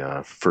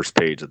the first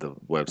page of the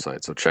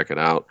website, so check it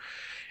out.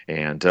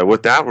 And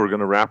with that, we're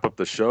going to wrap up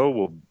the show.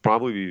 We'll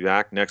probably be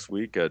back next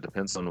week.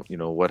 Depends on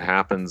what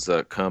happens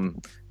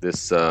come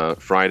this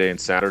Friday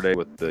and Saturday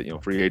with the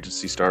free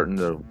agency starting.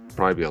 There'll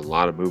probably be a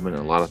lot of movement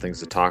and a lot of things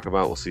to talk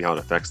about. We'll see how it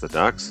affects the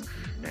Ducks,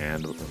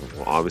 and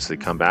we'll obviously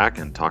come back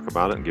and talk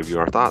about it and give you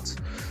our thoughts.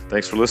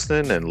 Thanks for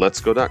listening, and let's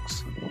go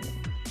Ducks.